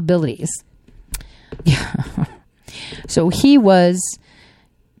cyber capabilities. So he was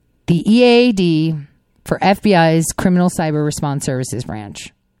the EAD for FBI's Criminal Cyber Response Services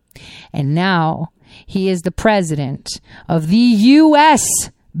Branch. And now he is the president of the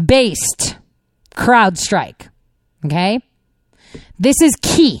U.S.-based CrowdStrike. Okay? This is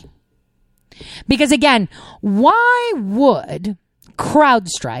key. Because again, why would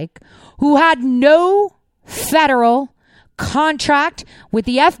CrowdStrike, who had no federal contract with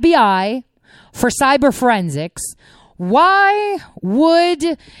the FBI for cyber forensics, why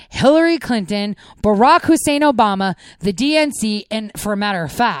would Hillary Clinton, Barack Hussein Obama, the DNC, and for a matter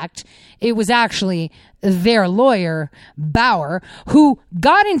of fact, it was actually their lawyer, Bauer, who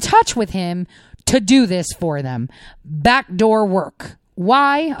got in touch with him to do this for them? Backdoor work.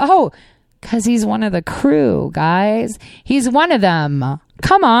 Why? Oh, because he's one of the crew, guys. He's one of them.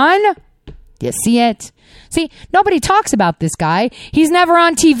 Come on. You see it? See, nobody talks about this guy. He's never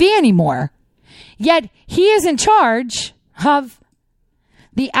on TV anymore. Yet he is in charge of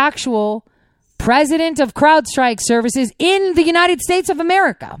the actual president of CrowdStrike Services in the United States of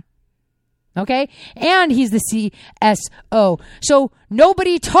America. Okay? And he's the CSO. So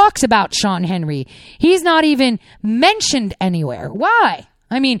nobody talks about Sean Henry. He's not even mentioned anywhere. Why?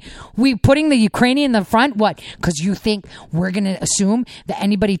 I mean, we putting the Ukrainian in the front, what? Because you think we're going to assume that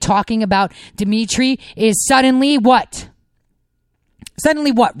anybody talking about Dmitry is suddenly what?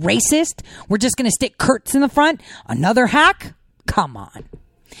 Suddenly what? Racist? We're just going to stick Kurtz in the front? Another hack? Come on.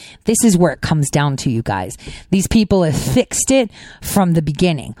 This is where it comes down to, you guys. These people have fixed it from the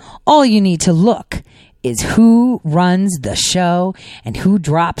beginning. All you need to look is who runs the show and who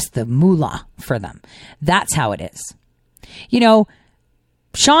drops the moolah for them. That's how it is. You know,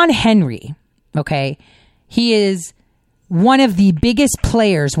 Sean Henry, okay, he is one of the biggest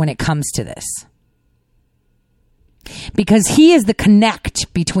players when it comes to this. Because he is the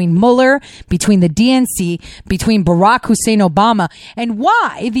connect between Mueller, between the DNC, between Barack Hussein Obama, and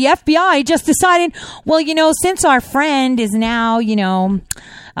why the FBI just decided, well, you know, since our friend is now,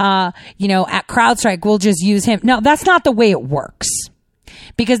 at CrowdStrike, we'll just use him. No, that's not the way it works.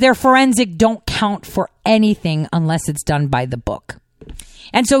 Because their forensic don't count for anything unless it's done by the book.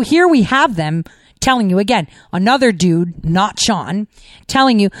 And so here we have them telling you again, another dude, not Sean,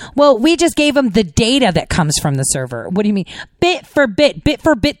 telling you, well, we just gave him the data that comes from the server. What do you mean? Bit for bit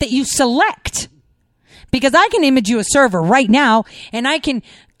that you select. Because I can image you a server right now and I can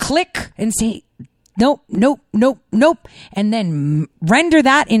click and say, nope. And then render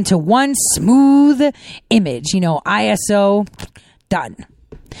that into one smooth image, ISO, done.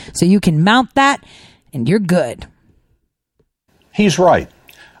 So you can mount that and you're good. He's right.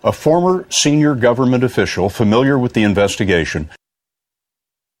 A former senior government official familiar with the investigation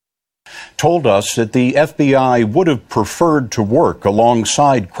told us that the FBI would have preferred to work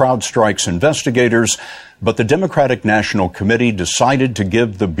alongside CrowdStrike's investigators, but the Democratic National Committee decided to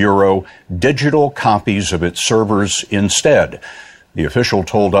give the Bureau digital copies of its servers instead. The official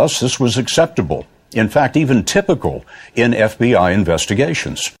told us this was acceptable, in fact, even typical in FBI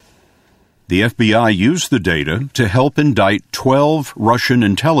investigations. The FBI used the data to help indict 12 Russian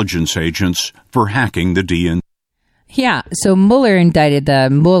intelligence agents for hacking the DNC. Yeah, so Mueller indicted the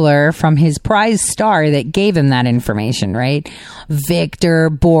Mueller from his prize star that gave him that information, right? Victor,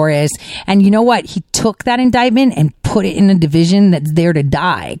 Boris. And you know what? He took that indictment and put it in a division that's there to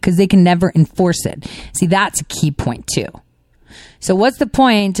die because they can never enforce it. See, that's a key point too. So what's the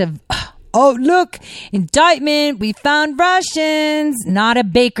point of... Oh, look, indictment, we found Russians. Not a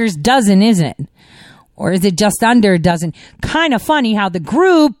baker's dozen, isn't it? Or is it just under a dozen? Kind of funny how the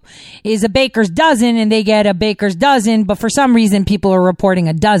group is a baker's dozen and they get a baker's dozen, but for some reason people are reporting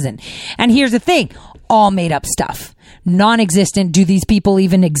a dozen. And here's the thing, all made up stuff. Non-existent. Do these people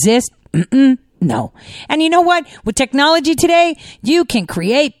even exist? No. And you know what? With technology today, you can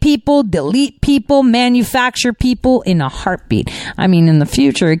create people, delete people, manufacture people in a heartbeat. I mean, in the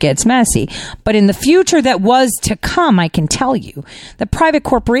future, it gets messy. But in the future that was to come, I can tell you that private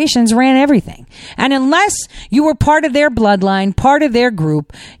corporations ran everything. And unless you were part of their bloodline, part of their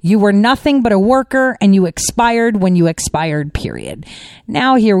group, you were nothing but a worker and you expired when you expired, period.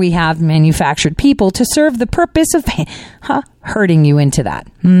 Now here we have manufactured people to serve the purpose of herding you into that.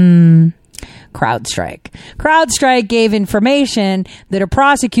 CrowdStrike. CrowdStrike gave information that a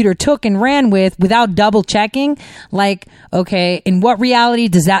prosecutor took and ran with without double checking. Like, okay, in what reality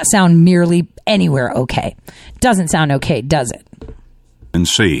does that sound merely anywhere okay? Doesn't sound okay, does it?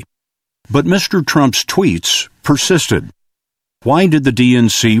 But Mr. Trump's tweets persisted. Why did the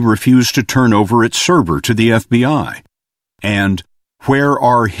DNC refuse to turn over its server to the FBI? And where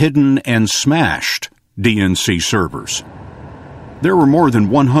are hidden and smashed DNC servers? There were more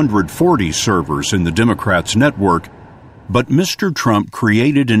than 140 servers in the Democrats' network, but Mr. Trump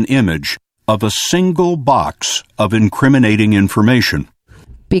created an image of a single box of incriminating information.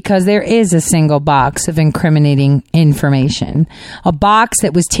 Because there is a single box of incriminating information. A box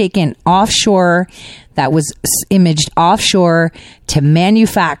that was taken offshore, that was imaged offshore to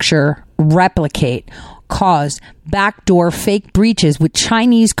manufacture, replicate, cause backdoor fake breaches with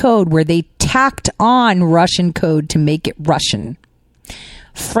Chinese code where they tacked on Russian code to make it Russian.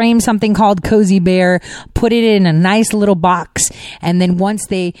 Frame something called Cozy Bear, put it in a nice little box, and then once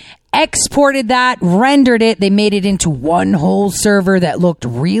they exported that, rendered it, they made it into one whole server that looked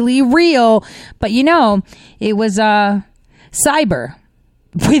really real. But it was cyber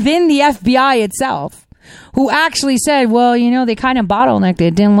within the FBI itself, who actually said, well, they kind of bottlenecked it.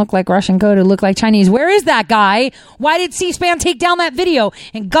 It didn't look like Russian code. It looked like Chinese. Where is that guy? Why did C-SPAN take down that video?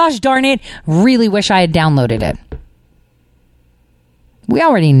 And gosh darn it, really wish I had downloaded it. We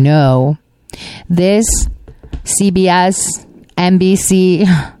already know this, CBS, NBC,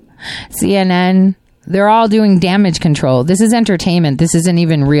 CNN, they're all doing damage control. This is entertainment. This isn't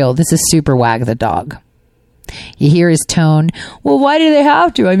even real. This is Super Wag the dog. You hear his tone. Well, why do they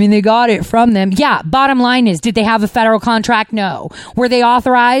have to? I mean, they got it from them. Yeah, bottom line is, did they have a federal contract? No. Were they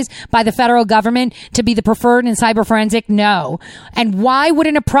authorized by the federal government to be the preferred in cyber forensic? No. And why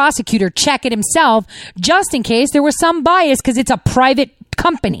wouldn't a prosecutor check it himself just in case there was some bias because it's a private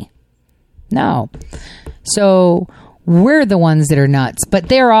company? No. So we're the ones that are nuts, but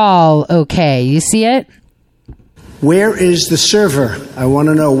they're all okay. You see it? Where is the server? I want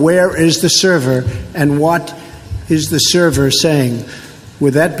to know, where is the server and what is the server saying?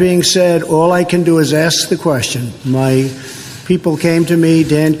 With that being said, all I can do is ask the question. My people came to me,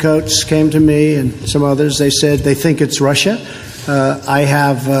 Dan Coates came to me, and some others. They said they think it's Russia. I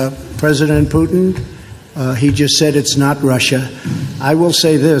have President Putin. He just said it's not Russia. I will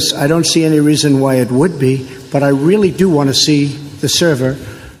say this. I don't see any reason why it would be, but I really do want to see the server.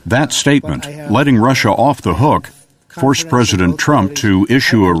 That statement, letting Russia off the hook, forced President Trump to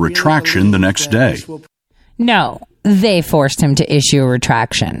issue a retraction the next day. No, they forced him to issue a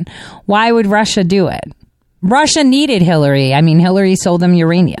retraction. Why would Russia do it? Russia needed Hillary. I mean, Hillary sold them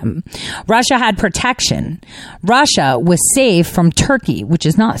uranium. Russia had protection. Russia was safe from Turkey, which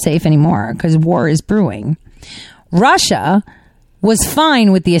is not safe anymore because war is brewing. Russia was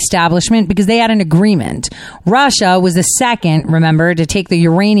fine with the establishment because they had an agreement. Russia was the second, remember, to take the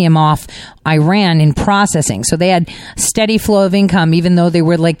uranium off Iran in processing. So they had steady flow of income, even though they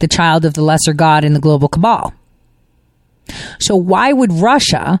were like the child of the lesser god in the global cabal. So why would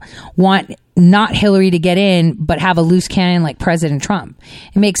Russia want not Hillary to get in, but have a loose cannon like President Trump?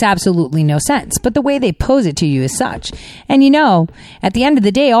 It makes absolutely no sense. But the way they pose it to you is such. And you know, at the end of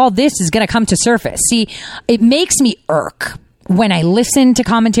the day, all this is going to come to surface. See, it makes me irk when I listen to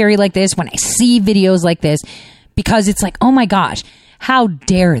commentary like this, when I see videos like this, because it's like, oh my gosh, how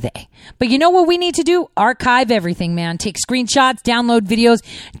dare they? But you know what we need to do? Archive everything, man. Take screenshots, download videos.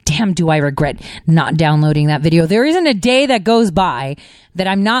 Damn, do I regret not downloading that video. There isn't a day that goes by that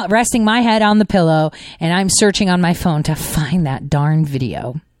I'm not resting my head on the pillow and I'm searching on my phone to find that darn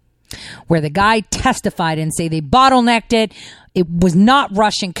video where the guy testified and say they bottlenecked it. It was not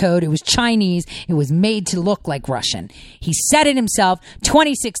Russian code. It was Chinese. It was made to look like Russian. He said it himself,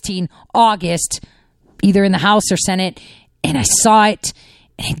 2016, August, either in the House or Senate. And I saw it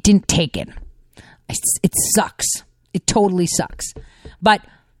and I didn't take it. It sucks. It totally sucks. But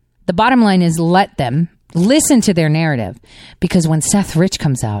the bottom line is let them listen to their narrative, because when Seth Rich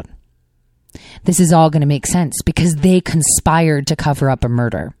comes out, this is all going to make sense because they conspired to cover up a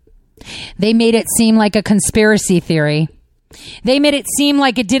murder. They made it seem like a conspiracy theory. They made it seem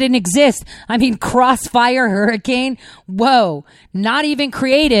like it didn't exist. I mean, Crossfire Hurricane. Whoa, not even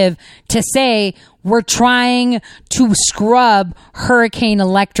creative to say we're trying to scrub Hurricane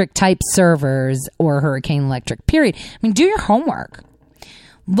Electric type servers or Hurricane Electric, period. I mean, do your homework.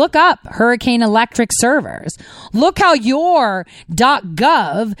 Look up Hurricane Electric servers. Look how your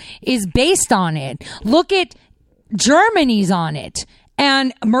 .gov is based on it. Look at Germany's on it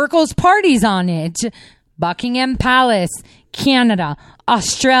and Merkel's party's on it. Buckingham Palace, Canada,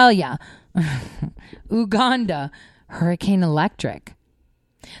 Australia, Uganda, Hurricane Electric.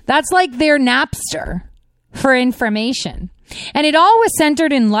 That's like their Napster for information. And it all was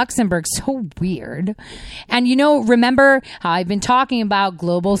centered in Luxembourg. So weird. And you know, remember how I've been talking about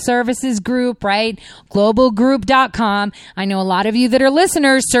Global Services Group, right? Globalgroup.com. I know a lot of you that are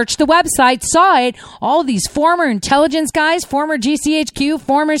listeners searched the website, saw it. All these former intelligence guys, former GCHQ,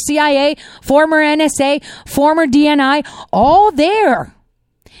 former CIA, former NSA, former DNI, all there.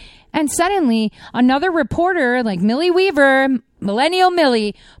 And suddenly another reporter like Millie Weaver, Millennial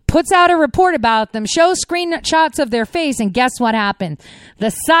Millie, puts out a report about them, shows screenshots of their face, and guess what happened?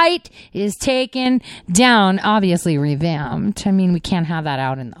 The site is taken down, obviously revamped. I mean, we can't have that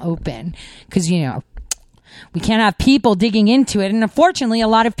out in the open because, you know, we can't have people digging into it. And unfortunately, a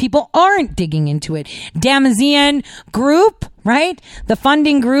lot of people aren't digging into it. Damazian Group, right? The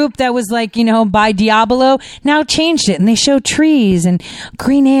funding group that was like, you know, by Diablo, now changed it. And they show trees and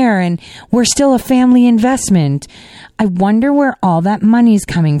green air and we're still a family investment. I wonder where all that money's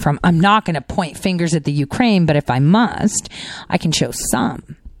coming from. I'm not going to point fingers at the Ukraine, but if I must, I can show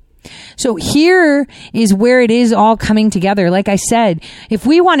some. So here is where it is all coming together. Like I said, if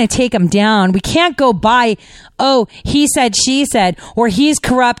we want to take them down, we can't go by, oh, he said, she said, or he's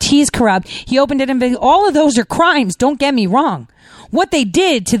corrupt, he opened it and all of those are crimes. Don't get me wrong. What they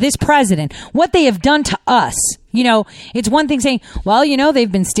did to this president, what they have done to us, you know, it's one thing saying, well, you know,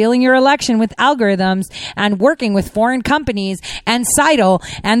 they've been stealing your election with algorithms and working with foreign companies and Seidel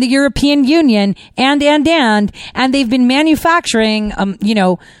and the European Union and they've been manufacturing, you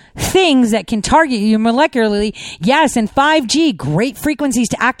know, things that can target you molecularly. Yes, and 5G, great frequencies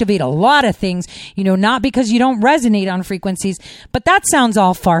to activate a lot of things, you know, not because you don't resonate on frequencies, but that sounds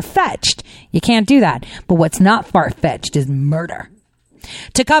all far-fetched. You can't do that. But what's not far-fetched is murder.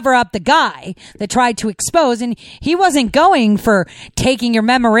 to cover up the guy that tried to expose. And he wasn't going for taking your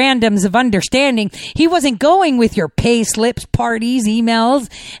memorandums of understanding. He wasn't going with your pay slips, parties, emails,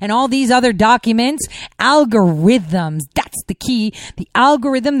 and all these other documents. Algorithms. That's the key. The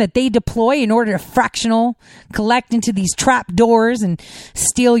algorithm that they deploy in order to fractional collect into these trap doors and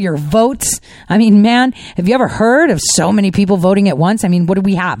steal your votes. I mean, man, have you ever heard of so many people voting at once? I mean, what do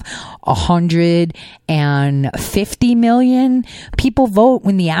we have? 150 million people vote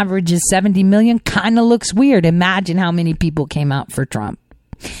when the average is 70 million. Kind of looks weird. Imagine how many people came out for Trump.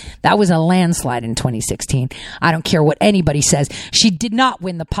 That was a landslide in 2016. I don't care what anybody says. She did not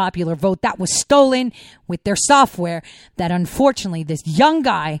win the popular vote. That was stolen with their software that unfortunately this young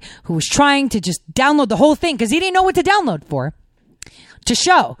guy who was trying to just download the whole thing because he didn't know what to download for, to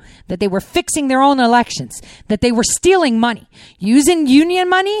show that they were fixing their own elections, that they were stealing money, using union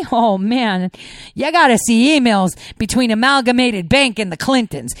money. Oh man, you got to see emails between Amalgamated Bank and the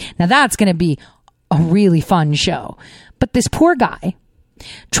Clintons. Now that's going to be a really fun show. But this poor guy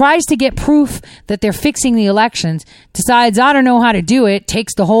tries to get proof that they're fixing the elections, decides, I don't know how to do it,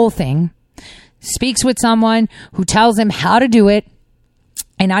 takes the whole thing, speaks with someone who tells him how to do it.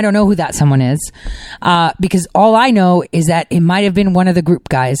 And I don't know who that someone is, because all I know is that it might have been one of the group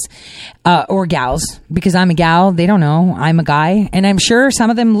guys or gals, because I'm a gal. They don't know I'm a guy. And I'm sure some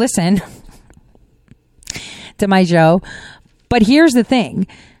of them listen to my show. But here's the thing,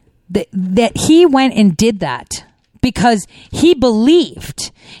 that he went and did that because he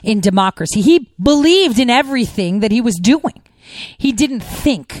believed in democracy. He believed in everything that he was doing. He didn't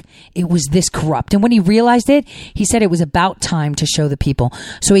think it was this corrupt. And when he realized it, he said it was about time to show the people.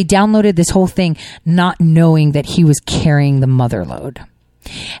 So he downloaded this whole thing, not knowing that he was carrying the mother load.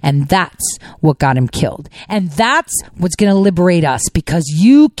 And that's what got him killed. And that's what's going to liberate us, because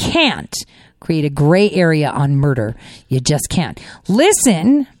you can't create a gray area on murder. You just can't.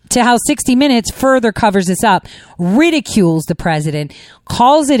 Listen to how 60 Minutes further covers this up, ridicules the president,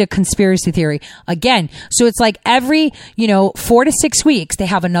 calls it a conspiracy theory. Again, so it's like every, 4 to 6 weeks, they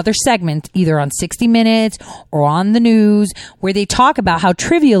have another segment either on 60 Minutes or on the news where they talk about how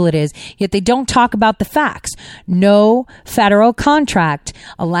trivial it is, yet they don't talk about the facts. No federal contract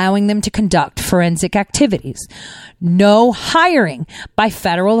allowing them to conduct forensic activities. No hiring by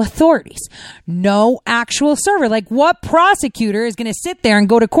federal authorities. No actual server. Like, what prosecutor is going to sit there and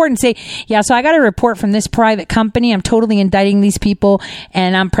go to court and say, yeah, so I got a report from this private company. I'm totally indicting these people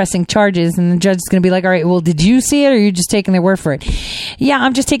and I'm pressing charges. And the judge is going to be like, all right, well, did you see it or are you just taking their word for it? Yeah,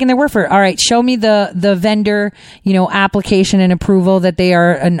 I'm just taking their word for it. All right, show me the vendor, application and approval that they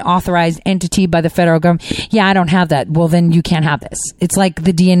are an authorized entity by the federal government. Yeah, I don't have that. Well, then you can't have this. It's like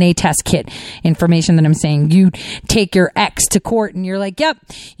the DNA test kit information that I'm saying. You take your ex to court and you're like, yep,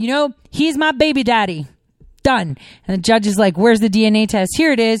 he's my baby daddy. Done. And the judge is like, where's the DNA test?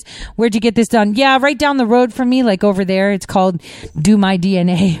 Here it is. Where'd you get this done? Yeah, right down the road from me, like over there. It's called Do My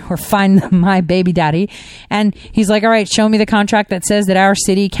DNA or Find My Baby Daddy. And he's like, all right, show me the contract that says that our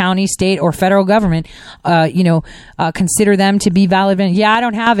city, county, state, or federal government, consider them to be valid. Yeah, I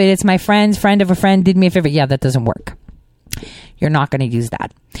don't have it. It's my friend of a friend did me a favor. Yeah, that doesn't work. You're not going to use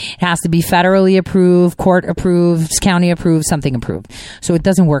that. It has to be federally approved, court approved, county approved, something approved. So it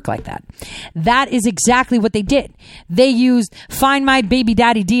doesn't work like that. That is exactly what they did. They used Find My Baby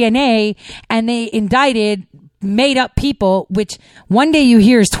Daddy DNA and they indicted made up people, which one day you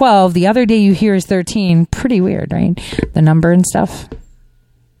hear is 12, the other day you hear is 13. Pretty weird, right? The number and stuff.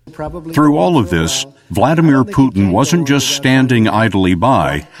 Through all of this, Vladimir Putin wasn't just standing idly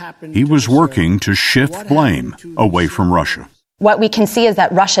by. He was working to shift blame away from Russia. What we can see is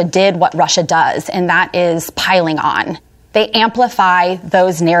that Russia did what Russia does, and that is piling on. They amplify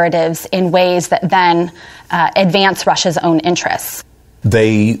those narratives in ways that then advance Russia's own interests.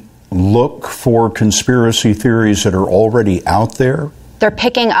 They look for conspiracy theories that are already out there. They're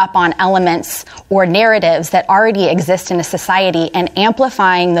picking up on elements or narratives that already exist in a society and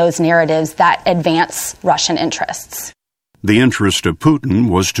amplifying those narratives that advance Russian interests. The interest of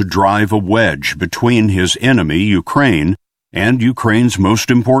Putin was to drive a wedge between his enemy, Ukraine, and Ukraine's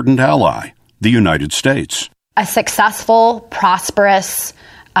most important ally, the United States. A successful, prosperous,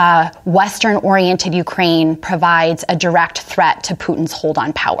 Western-oriented Ukraine provides a direct threat to Putin's hold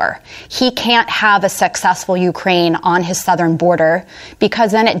on power. He can't have a successful Ukraine on his southern border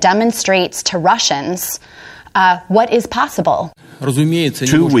because then it demonstrates to Russians what is possible.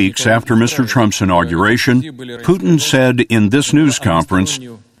 2 weeks after Mr. Trump's inauguration, Putin said in this news conference,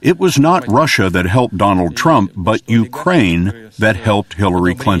 it was not Russia that helped Donald Trump, but Ukraine that helped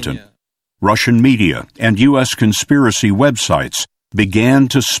Hillary Clinton. Russian media and U.S. conspiracy websites began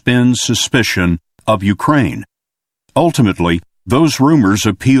to spin suspicion of Ukraine. Ultimately, Those rumors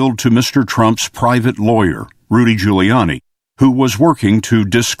appealed to Mr. Trump's private lawyer, Rudy Giuliani, who was working to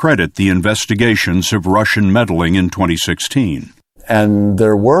discredit the investigations of Russian meddling in 2016. And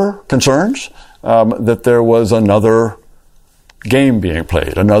there were concerns that there was another game being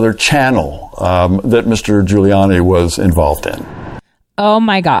played, another channel that Mr. Giuliani was involved in. Oh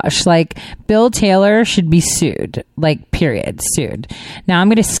my gosh, like Bill Taylor should be sued, like period, sued. Now I'm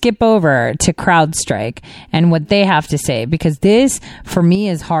going to skip over to CrowdStrike and what they have to say, because this for me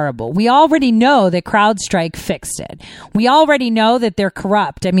is horrible. We already know that CrowdStrike fixed it. We already know that they're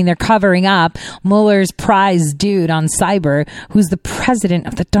corrupt. I mean, they're covering up Mueller's prize dude on cyber, who's the president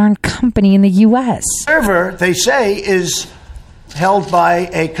of the darn company in the U.S. Server, they say, is held by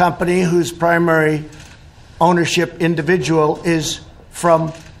a company whose primary ownership individual is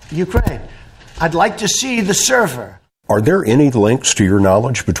from Ukraine. I'd like to see the server. Are there any links, to your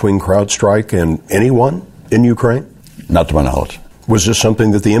knowledge, between CrowdStrike and anyone in Ukraine? Not to my knowledge. Was this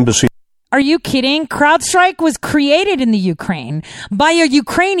something that the embassy... Are you kidding? CrowdStrike was created in the Ukraine by a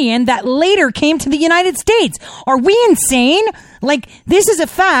Ukrainian that later came to the United States. Are we insane? Like, this is a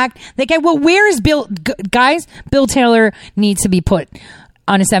fact. Like, well, where is Bill... Guys, Bill Taylor needs to be put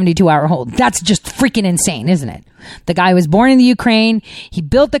on a 72-hour hold. That's just freaking insane, isn't it? The guy was born in the Ukraine. He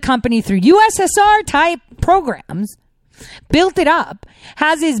built the company through USSR-type programs, built it up,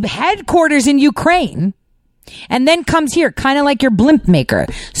 has his headquarters in Ukraine, and then comes here, kind of like your blimp maker.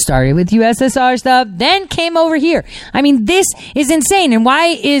 Started with USSR stuff, then came over here. I mean, this is insane. And why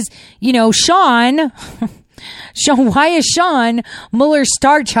is, Sean, why is Sean Mueller's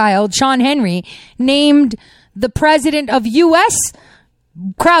star child, Sean Henry, named the president of U.S.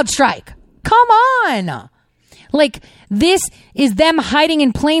 CrowdStrike? Come on. Like, this is them hiding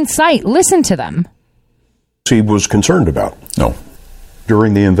in plain sight. Listen to them. He was concerned about? No.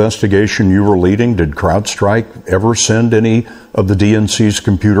 During the investigation you were leading, did CrowdStrike ever send any of the DNC's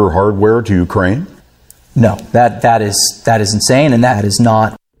computer hardware to Ukraine? No, that is insane, and that is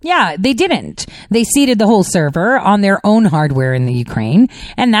not. Yeah, they didn't. They seeded the whole server on their own hardware in the Ukraine,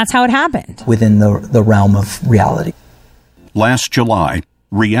 and that's how it happened. Within the realm of reality. Last July,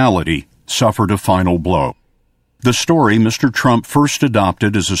 reality suffered a final blow. The story Mr. Trump first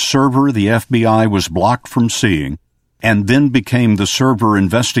adopted as a server the FBI was blocked from seeing, and then became the server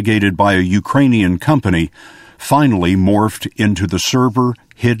investigated by a Ukrainian company, finally morphed into the server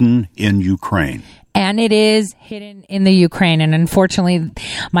hidden in Ukraine. And it is hidden in the Ukraine. And unfortunately,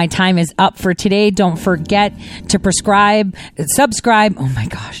 my time is up for today. Don't forget to subscribe. Oh my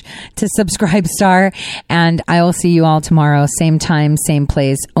gosh, to Subscribestar. And I will see you all tomorrow, same time, same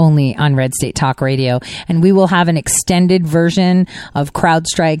place, only on Red State Talk Radio. And we will have an extended version of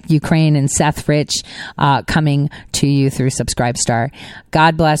CrowdStrike Ukraine and Seth Rich coming to you through Subscribestar.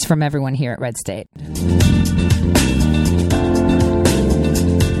 God bless from everyone here at Red State.